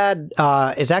next ad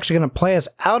is actually going to play us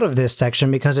out of this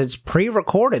section because it's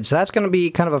pre-recorded, so that's going to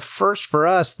be kind of a first for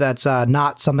us that's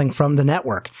not something from the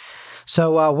network.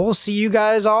 So we'll see you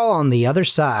guys all on the other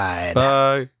side.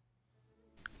 Bye.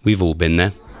 We've all been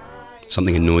there.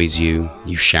 Something annoys you,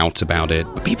 you shout about it,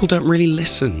 but people don't really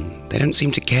listen. They don't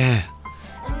seem to care.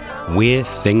 We're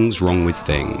Things Wrong with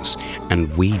Things,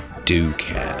 and we do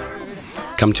care.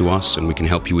 Come to us and we can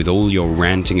help you with all your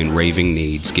ranting and raving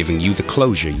needs, giving you the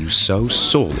closure you so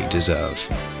sorely deserve.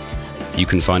 You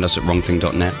can find us at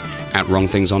wrongthing.net, at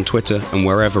wrongthings on Twitter, and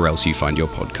wherever else you find your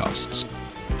podcasts.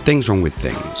 Things Wrong with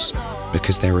Things,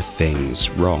 because there are things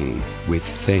wrong with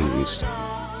things.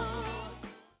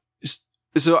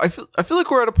 So I feel like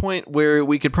we're at a point where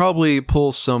we could probably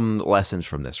pull some lessons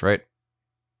from this, right?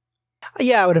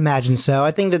 Yeah, I would imagine so.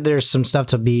 I think that there's some stuff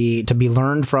to be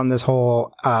learned from this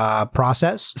whole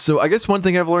process. So I guess one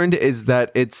thing I've learned is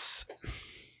that it's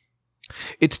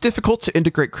it's difficult to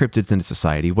integrate cryptids into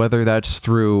society, whether that's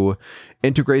through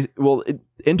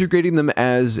integrating them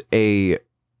as the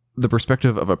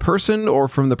perspective of a person or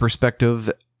from the perspective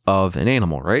of an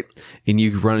animal, right? And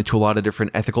you run into a lot of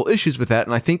different ethical issues with that.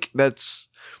 And I think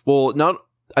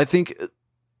I think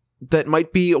that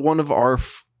might be one of our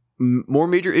more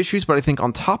major issues. But I think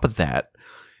on top of that,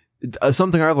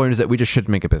 something I've learned is that we just shouldn't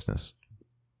make a business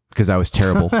because that was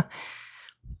terrible.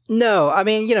 No, I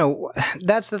mean,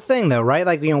 that's the thing though, right?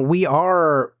 Like, we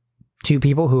are two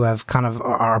people who have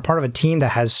are part of a team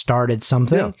that has started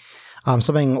something. Yeah.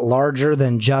 Something larger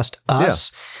than just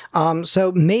us. Yeah.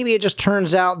 So maybe it just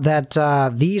turns out that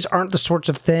these aren't the sorts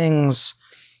of things,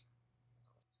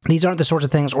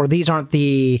 or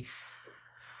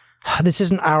this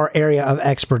isn't our area of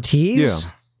expertise.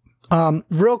 Yeah.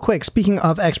 Real quick, speaking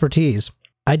of expertise,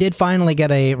 I did finally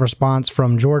get a response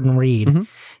from Jordan Reed. Mm-hmm.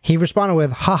 He responded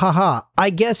with, ha ha ha,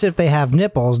 I guess if they have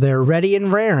nipples, they're ready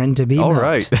and raring to be milked. All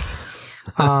right.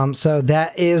 So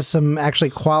that is some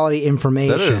actually quality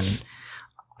information.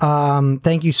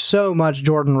 Thank you so much,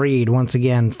 Jordan Reed, once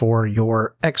again for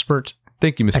your expertise.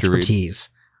 Thank you, Mr. Reed.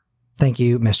 Thank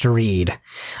you, Mr. Reed.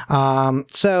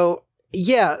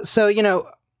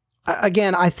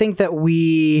 Again, I think that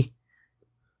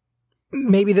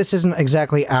maybe this isn't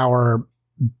exactly our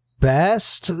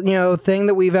best, thing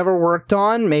that we've ever worked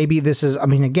on. Maybe this is,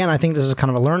 again, I think this is kind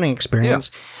of a learning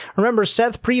experience. Yeah. Remember,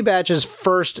 Seth Prebatch's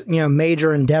first,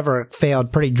 major endeavor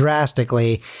failed pretty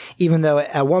drastically, even though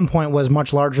at one point was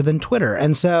much larger than Twitter.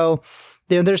 And so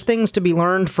there's things to be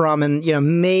learned from, and,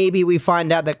 maybe we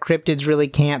find out that cryptids really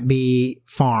can't be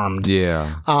farmed.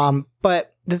 Yeah.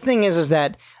 But the thing is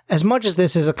that as much as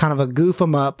this is a kind of a goof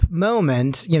 'em up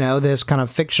moment, this kind of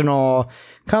fictional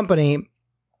company,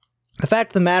 the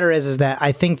fact of the matter is that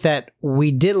I think that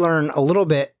we did learn a little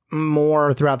bit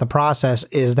more throughout the process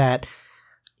is that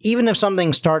even if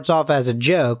something starts off as a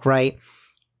joke, right,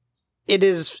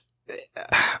 it's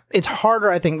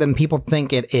harder, I think, than people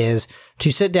think it is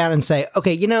to sit down and say,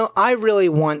 okay, I really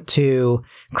want to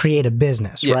create a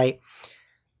business, right?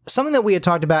 Something that we had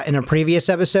talked about in a previous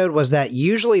episode was that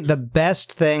usually the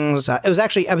best things, it was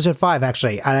actually episode 5,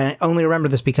 actually. I only remember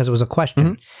this because it was a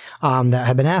question that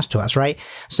had been asked to us, right?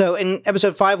 So in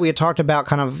episode 5, we had talked about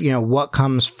kind of, what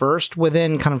comes first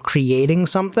within kind of creating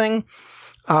something.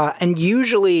 And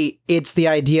usually it's the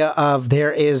idea of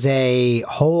there is a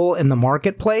hole in the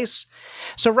marketplace.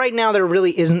 So right now there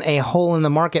really isn't a hole in the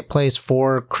marketplace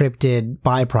for cryptid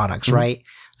byproducts, right?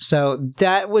 So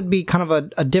that would be kind of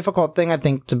a difficult thing, I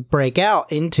think, to break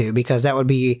out into, because that would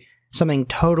be something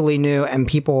totally new and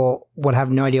people would have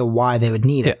no idea why they would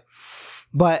need it.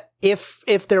 But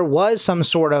if there was some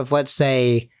sort of, let's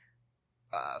say,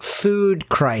 food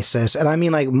crisis, and I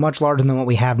mean like much larger than what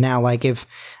we have now, like if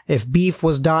beef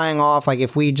was dying off, like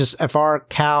if our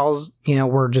cows,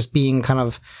 were just being kind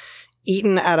of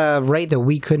eaten at a rate that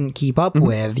we couldn't keep up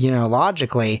with,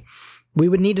 logically, we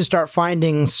would need to start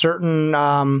finding certain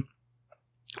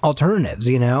alternatives,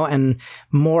 and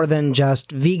more than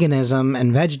just veganism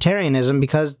and vegetarianism,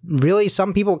 because really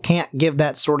some people can't give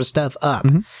that sort of stuff up.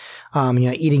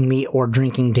 Eating meat or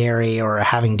drinking dairy or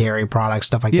having dairy products,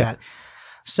 stuff like that.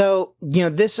 So,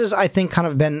 this is, I think, kind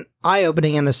of been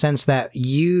eye-opening in the sense that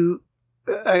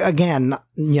again,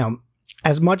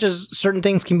 as much as certain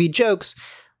things can be jokes,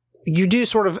 you do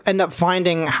sort of end up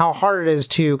finding how hard it is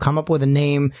to come up with a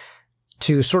name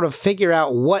to sort of figure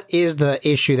out what is the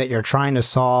issue that you're trying to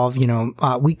solve,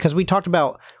 because we talked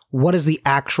about what is the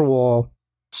actual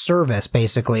service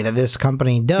basically that this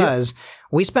company does.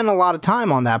 We spend a lot of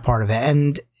time on that part of it.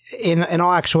 And in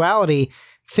all actuality,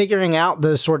 figuring out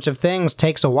those sorts of things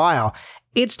takes a while.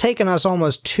 It's taken us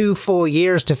almost 2 full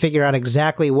years to figure out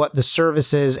exactly what the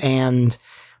services and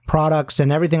products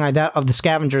and everything like that of the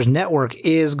Scavengers Network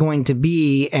is going to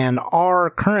be and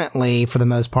are currently, for the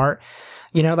most part.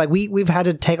 We've had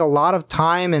to take a lot of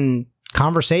time and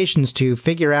conversations to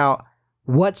figure out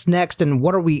what's next and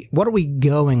what are we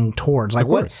going towards? Like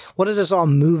what is this all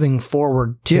moving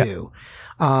forward to?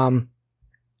 Yeah.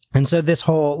 And so this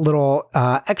whole little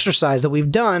exercise that we've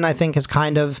done, I think, has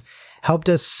kind of helped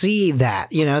us see that,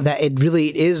 that it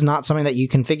really is not something that you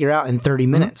can figure out in 30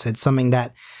 minutes. It's something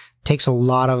that takes a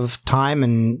lot of time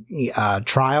and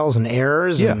trials and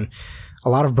errors and a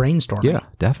lot of brainstorming. Yeah,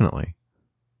 definitely.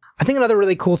 I think another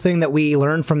really cool thing that we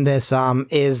learned from this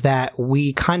is that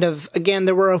we kind of, again,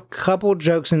 there were a couple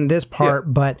jokes in this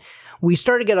part, but we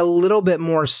started to get a little bit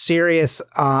more serious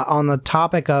on the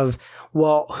topic of,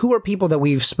 well, who are people that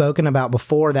we've spoken about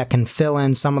before that can fill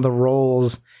in some of the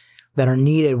roles that are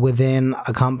needed within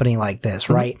a company like this,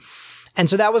 right? And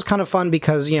so that was kind of fun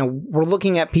because, we're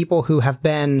looking at people who have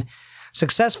been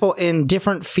successful in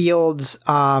different fields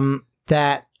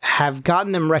that have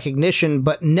gotten them recognition,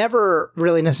 but never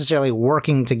really necessarily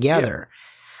working together.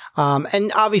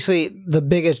 And obviously, the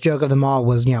biggest joke of them all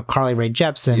was, Carly Rae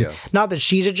Jepsen. Yeah. Not that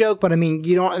she's a joke, but I mean,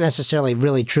 you don't necessarily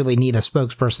really truly need a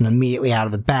spokesperson immediately out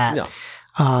of the bat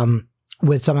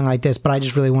with something like this. But I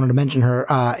just really wanted to mention her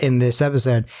in this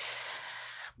episode.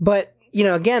 But,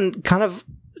 again, kind of,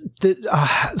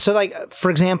 so like, for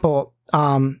example,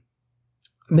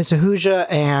 Miss Ahuja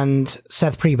and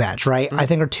Seth Prebatch, right? Mm-hmm. I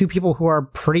think are two people who are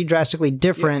pretty drastically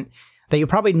different that you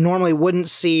probably normally wouldn't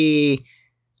see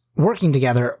working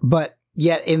together, but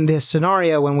yet in this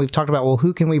scenario, when we've talked about, well,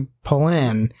 who can we pull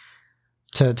in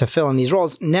to fill in these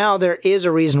roles? Now there is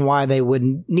a reason why they would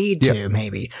need to,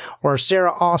 maybe. Or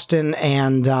Sarah Austin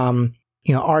and,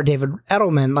 R. David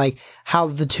Edelman, like how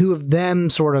the two of them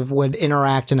sort of would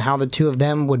interact and how the two of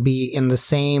them would be in the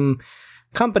same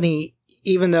company,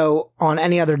 even though on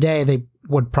any other day they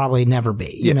would probably never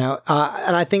be, and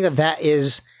I think that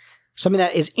is something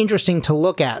that is interesting to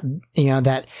look at,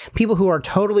 that people who are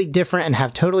totally different and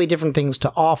have totally different things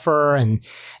to offer and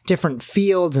different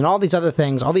fields and all these other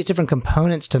things, all these different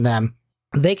components to them,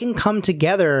 they can come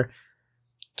together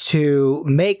to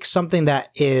make something that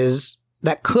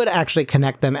could actually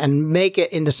connect them and make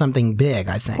it into something big,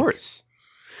 I think. Of course.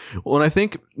 Well, and I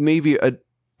think maybe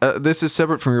this is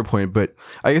separate from your point, but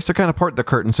I guess to kind of part the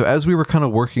curtain. So as we were kind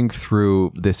of working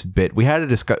through this bit, we had to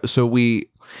discuss. So we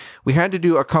had to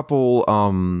do a couple,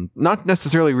 not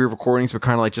necessarily re-recordings, but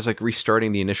kind of like just like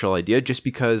restarting the initial idea, just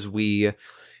because we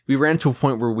ran to a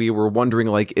point where we were wondering,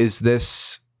 like, is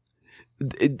this?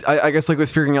 I guess like with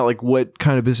figuring out like what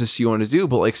kind of business you want to do,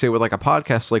 but like say with like a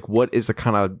podcast, like what is the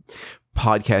kind of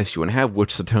podcast you want to have?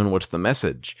 What's the tone? What's the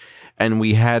message? And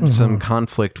we had some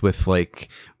conflict with like,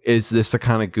 is this the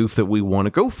kind of goof that we want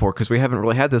to go for? Because we haven't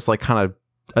really had this like kind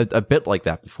of a bit like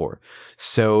that before.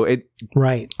 So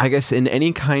I guess in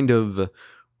any kind of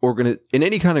in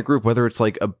any kind of group, whether it's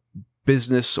like a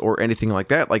business or anything like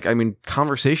that, like, I mean,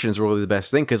 conversation is really the best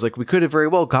thing. Cause like we could have very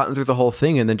well gotten through the whole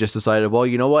thing and then just decided, well,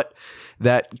 you know what?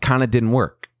 That kind of didn't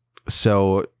work.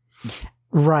 So.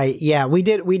 Right. Yeah. We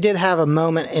did have a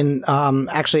moment in,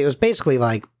 actually it was basically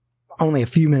like only a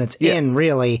few minutes in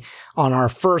really on our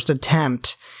first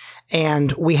attempt.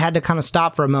 And we had to kind of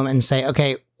stop for a moment and say,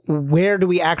 okay, where do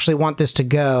we actually want this to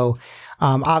go?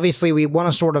 Obviously we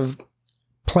want to sort of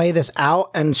play this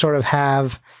out and sort of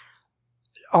have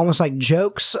almost like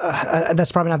jokes.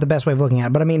 That's probably not the best way of looking at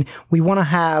it, but I mean, we want to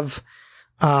have,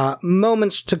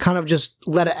 moments to kind of just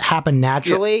let it happen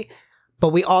naturally, but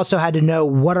we also had to know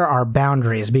what are our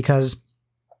boundaries, because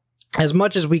as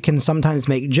much as we can sometimes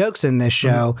make jokes in this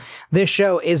show, this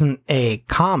show isn't a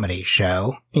comedy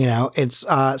show. It's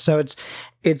so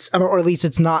it's or at least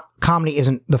it's not, comedy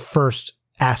isn't the first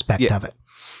aspect of it.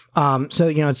 So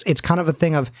it's kind of a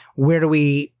thing of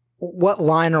what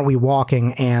line are we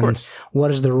walking, and what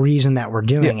is the reason that we're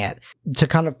doing it? To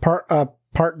kind of part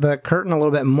the curtain a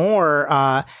little bit more,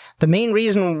 the main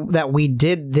reason that we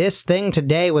did this thing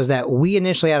today was that we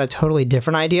initially had a totally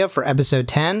different idea for episode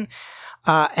 10.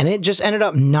 And it just ended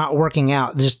up not working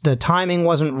out. Just the timing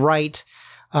wasn't right.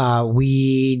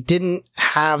 We didn't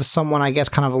have someone, I guess,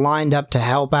 kind of lined up to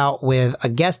help out with a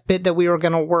guest bit that we were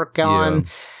going to work on.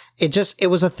 It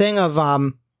was a thing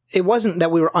of, it wasn't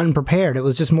that we were unprepared. It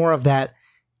was just more of that.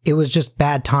 It was just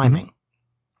bad timing.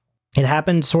 It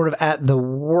happened sort of at the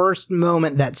worst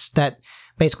moment that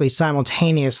basically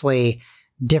simultaneously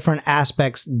different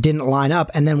aspects didn't line up.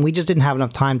 And then we just didn't have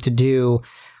enough time to do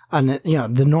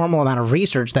the normal amount of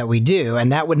research that we do,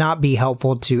 and that would not be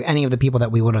helpful to any of the people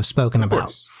that we would have spoken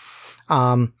about.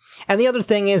 And the other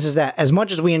thing is that as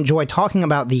much as we enjoy talking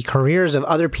about the careers of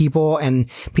other people and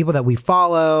people that we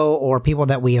follow or people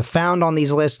that we have found on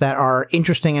these lists that are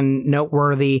interesting and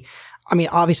noteworthy, I mean,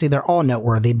 obviously they're all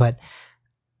noteworthy, but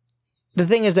the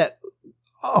thing is that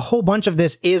a whole bunch of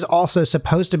this is also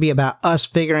supposed to be about us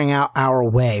figuring out our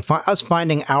way, us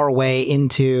finding our way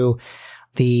into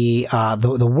the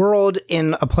world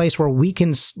in a place where we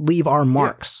can leave our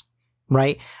marks,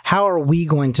 right? How are we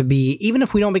going to be, even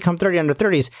if we don't become 30 under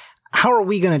 30s, how are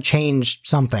we going to change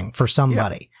something for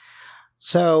somebody?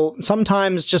 So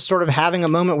sometimes just sort of having a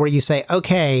moment where you say,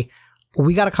 okay,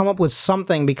 we got to come up with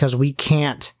something because we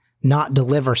can't not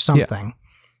deliver something.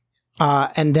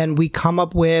 And then we come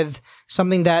up with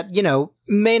something that,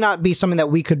 may not be something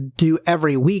that we could do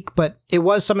every week, but it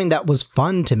was something that was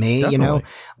fun to me,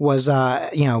 was,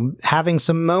 having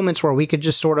some moments where we could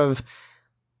just sort of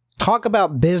talk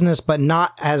about business, but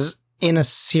not as in a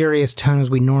serious tone as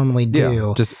we normally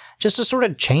do. Just to sort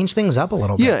of change things up a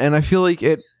little bit. Yeah. And I feel like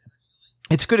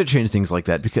it's good to change things like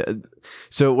that because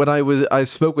so when I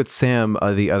spoke with Sam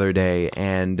the other day,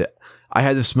 and I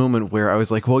had this moment where I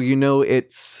was like, well,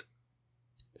 it's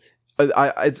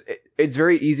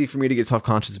very easy for me to get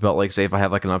self-conscious about, like, say if I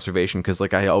have like an observation, because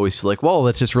like I always feel like, well,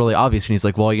 that's just really obvious, and he's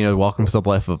like, well, welcome to the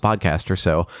life of a podcaster.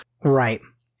 So right.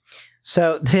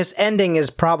 So this ending is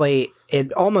probably,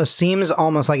 it almost seems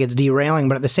almost like it's derailing,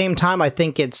 but at the same time, I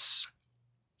think it's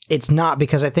not,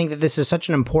 because I think that this is such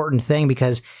an important thing,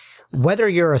 because whether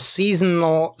you're a seasoned,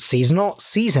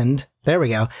 there we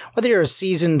go, whether you're a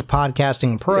seasoned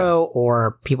podcasting pro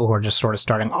or people who are just sort of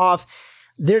starting off,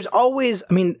 there's always,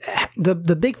 I mean,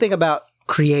 the big thing about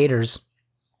creators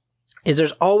is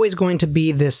there's always going to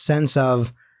be this sense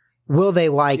of, will they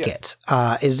like it?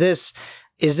 Is this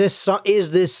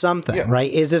something,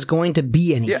 right? Is this going to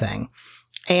be anything?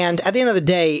 And at the end of the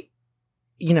day,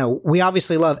 we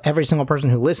obviously love every single person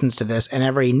who listens to this and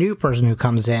every new person who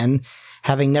comes in,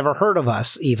 having never heard of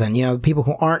us even, people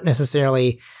who aren't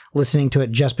necessarily listening to it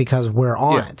just because we're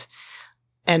on it.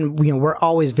 And, we're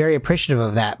always very appreciative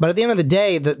of that. But at the end of the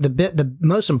day, the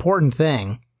most important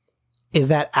thing is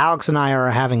that Alex and I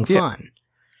are having fun.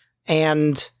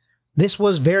 And this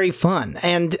was very fun.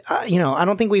 And, I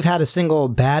don't think we've had a single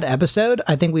bad episode.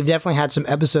 I think we've definitely had some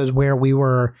episodes where we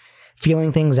were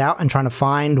feeling things out and trying to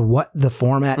find what the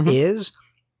format is.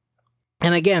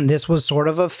 And again, this was sort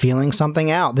of a feeling something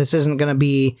out. This isn't going to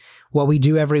be what we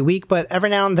do every week, but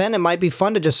every now and then it might be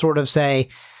fun to just sort of say,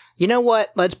 you know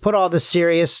what, let's put all the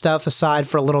serious stuff aside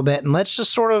for a little bit and let's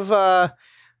just sort of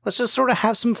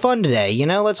have some fun today.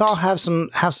 Let's all have some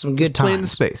good times. Play in the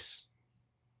space.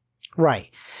 Right.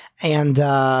 And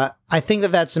I think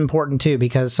that that's important too,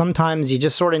 because sometimes you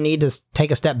just sort of need to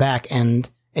take a step back and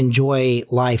enjoy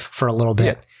life for a little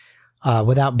bit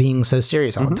without being so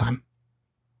serious all the time.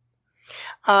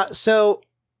 So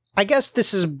I guess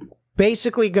this is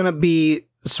basically going to be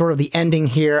sort of the ending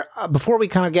here. Before we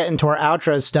kind of get into our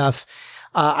outro stuff,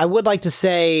 I would like to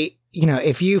say,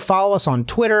 if you follow us on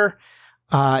Twitter,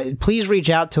 please reach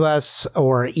out to us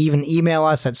or even email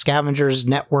us at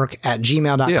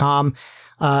scavengersnetwork@gmail.com.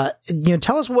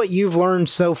 Tell us what you've learned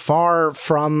so far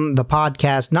from the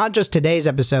podcast, not just today's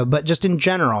episode, but just in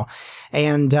general.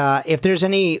 And if there's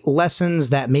any lessons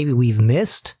that maybe we've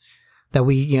missed that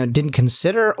we, didn't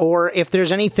consider, or if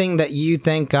there's anything that you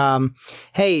think,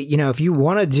 hey, if you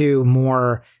want to do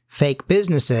more fake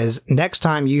businesses, next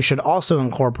time you should also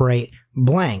incorporate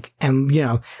blank. And,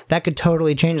 that could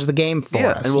totally change the game for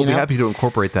us. And we'll be happy to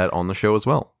incorporate that on the show as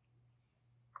well.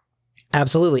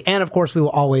 Absolutely. And of course, we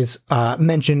will always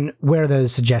mention where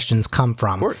those suggestions come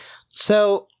from. Of course.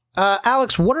 So,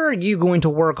 Alex, what are you going to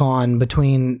work on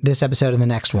between this episode and the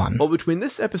next one? Well, between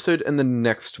this episode and the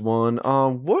next one,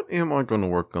 what am I going to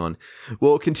work on?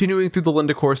 Well, continuing through the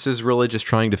Lynda courses, really just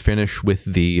trying to finish with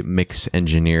the mix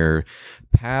engineer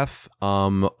path.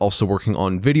 Also working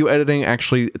on video editing.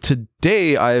 Actually,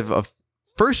 today I have a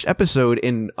first episode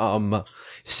in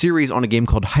series on a game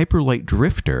called Hyper Light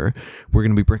Drifter. We're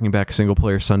going to be bringing back Single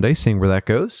Player Sunday, seeing where that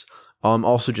goes.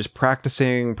 Also just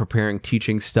practicing, preparing,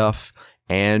 teaching stuff,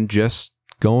 and just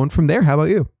going from there. How about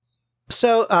you?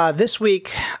 So this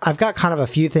week, I've got kind of a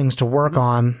few things to work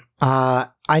on.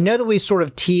 I know that we sort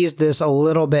of teased this a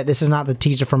little bit. This is not the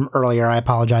teaser from earlier. I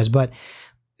apologize. But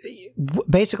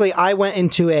basically, I went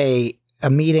into a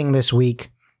meeting this week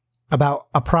about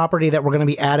a property that we're going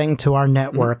to be adding to our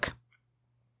network.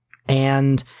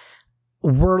 And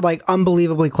we're like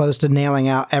unbelievably close to nailing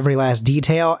out every last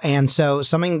detail. And so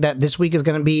something that this week is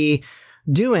going to be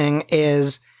doing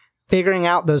is figuring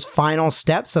out those final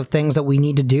steps of things that we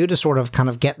need to do to sort of kind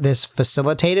of get this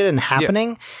facilitated and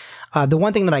happening. The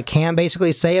one thing that I can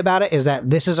basically say about it is that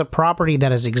this is a property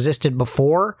that has existed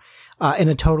before in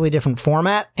a totally different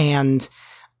format. And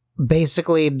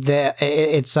basically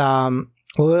it's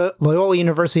Loyola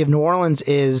University of New Orleans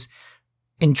is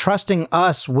entrusting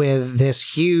us with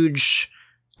this huge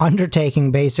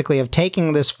undertaking, basically, of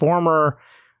taking this former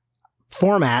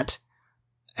format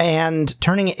and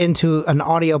turning it into an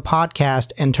audio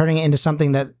podcast and turning it into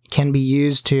something that can be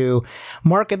used to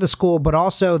market the school, but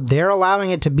also they're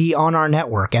allowing it to be on our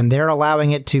network and they're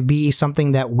allowing it to be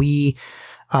something that we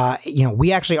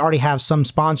actually already have some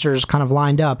sponsors kind of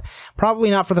lined up.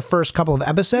 Probably not for the first couple of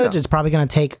episodes. It's probably going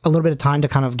to take a little bit of time to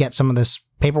kind of get some of this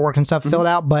paperwork and stuff filled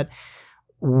out, but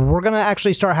we're going to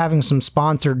actually start having some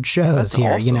sponsored shows. That's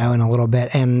here, awesome. In a little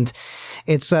bit. And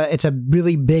it's a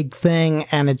really big thing.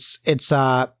 And it's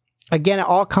again, it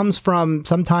all comes from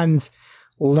sometimes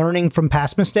learning from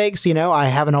past mistakes. I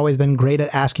haven't always been great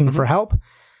at asking for help,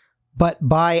 but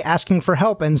by asking for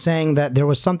help and saying that there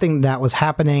was something that was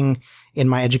happening in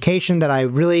my education that I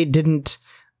really didn't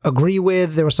agree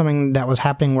with. There was something that was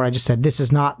happening where I just said, this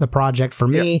is not the project for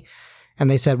me. Yep. And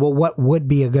they said, well, what would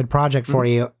be a good project for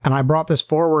you? And I brought this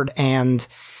forward, and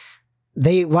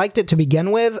they liked it to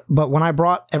begin with. But when I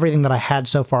brought everything that I had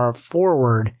so far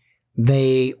forward,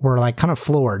 they were like kind of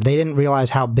floored. They didn't realize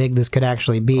how big this could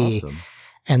actually be. Awesome.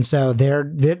 And so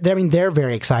they're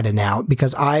very excited now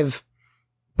because I've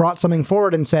brought something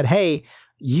forward and said, hey,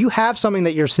 you have something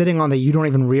that you're sitting on that you don't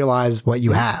even realize what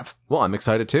you have. Well, I'm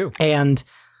excited too. And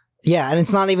yeah, and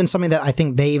it's not even something that I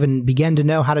think they even begin to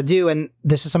know how to do. And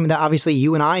this is something that obviously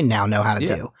you and I now know how to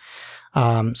do.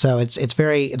 So it's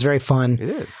very fun. It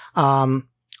is.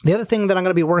 The other thing that I'm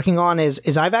going to be working on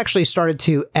is I've actually started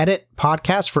to edit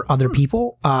podcasts for other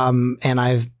people. And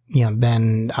I've,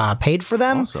 been paid for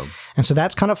them. Awesome. And so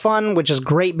that's kind of fun, which is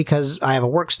great because I have a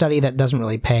work study that doesn't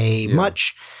really pay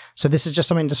much. So this is just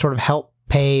something to sort of help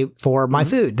pay for my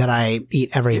food that I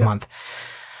eat every month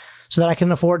so that I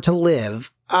can afford to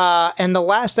live. And the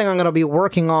last thing I'm going to be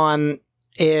working on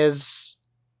is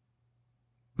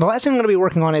I've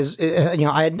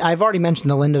already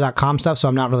mentioned the lynda.com stuff, so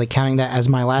I'm not really counting that as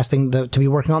my last thing to be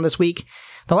working on this week.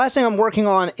 The last thing I'm working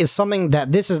on is something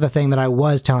that this is the thing that I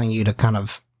was telling you to kind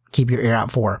of keep your ear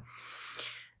out for.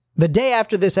 The day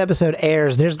after this episode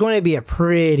airs, there's going to be a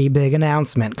pretty big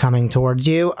announcement coming towards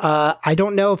you. I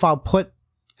don't know if I'll put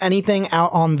anything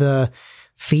out on the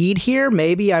feed here.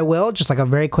 Maybe I will, just like a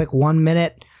very quick 1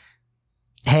 minute.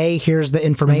 Hey, here's the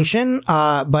information.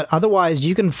 But otherwise,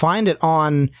 you can find it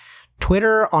on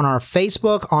Twitter, on our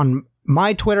Facebook, on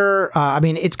my Twitter.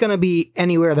 It's going to be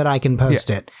anywhere that I can post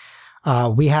it.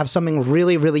 We have something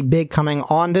really, really big coming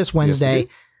on this Wednesday,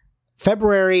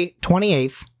 February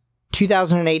 28th,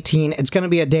 2018. It's going to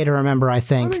be a day to remember, I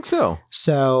think. I think so.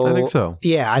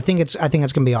 Yeah, I think it's going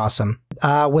to be awesome.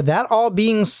 With that all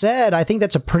being said, I think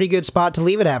that's a pretty good spot to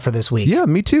leave it at for this week. Yeah,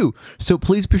 me too. So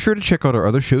please be sure to check out our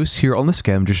other shows here on the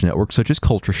Scavengers Network, such as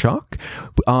Culture Shock.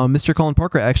 Mr. Colin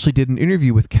Parker actually did an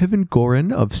interview with Kevin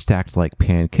Gorin of Stacked Like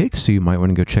Pancakes, so you might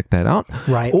want to go check that out.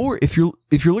 Right. Or if you're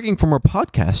looking for more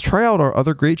podcasts, try out our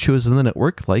other great shows in the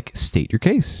network, like State Your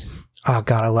Case. Oh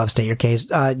God, I love State Your Case.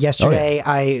 Yesterday,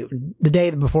 the day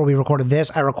before we recorded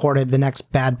this, I recorded the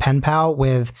next Bad Pen Pal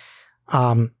with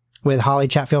Holly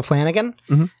Chatfield Flanagan,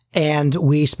 and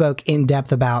we spoke in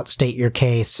depth about State Your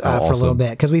Case for a little bit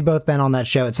because we've both been on that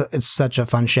show. It's such a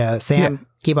fun show. Sam,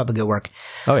 keep up the good work.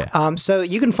 Oh yeah. So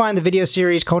you can find the video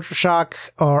series Culture Shock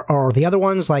or the other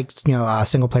ones like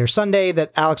Single Player Sunday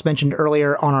that Alex mentioned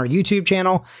earlier on our YouTube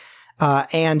channel.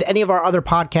 And any of our other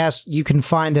podcasts, you can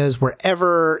find those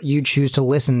wherever you choose to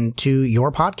listen to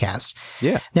your podcast.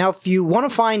 Yeah. Now, if you want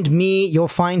to find me, you'll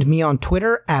find me on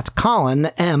Twitter at Colin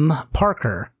M.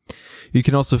 Parker. You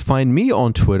can also find me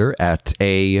on Twitter at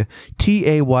TAYL0,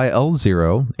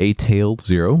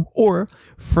 A-tailed0, or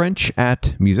French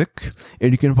at Music.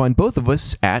 And you can find both of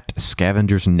us at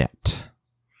Scavengersnet.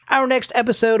 Our next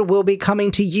episode will be coming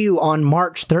to you on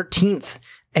March 13th.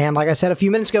 And like I said a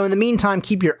few minutes ago, in the meantime,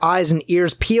 keep your eyes and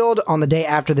ears peeled on the day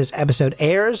after this episode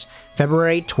airs,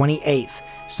 February 28th.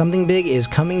 Something big is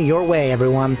coming your way,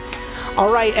 everyone. All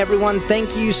right, everyone,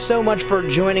 thank you so much for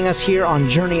joining us here on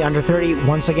Journey Under 30.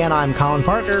 Once again, I'm Colin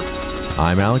Parker.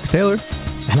 I'm Alex Taylor.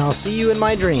 And I'll see you in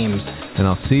my dreams. And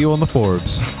I'll see you on the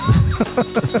Forbes.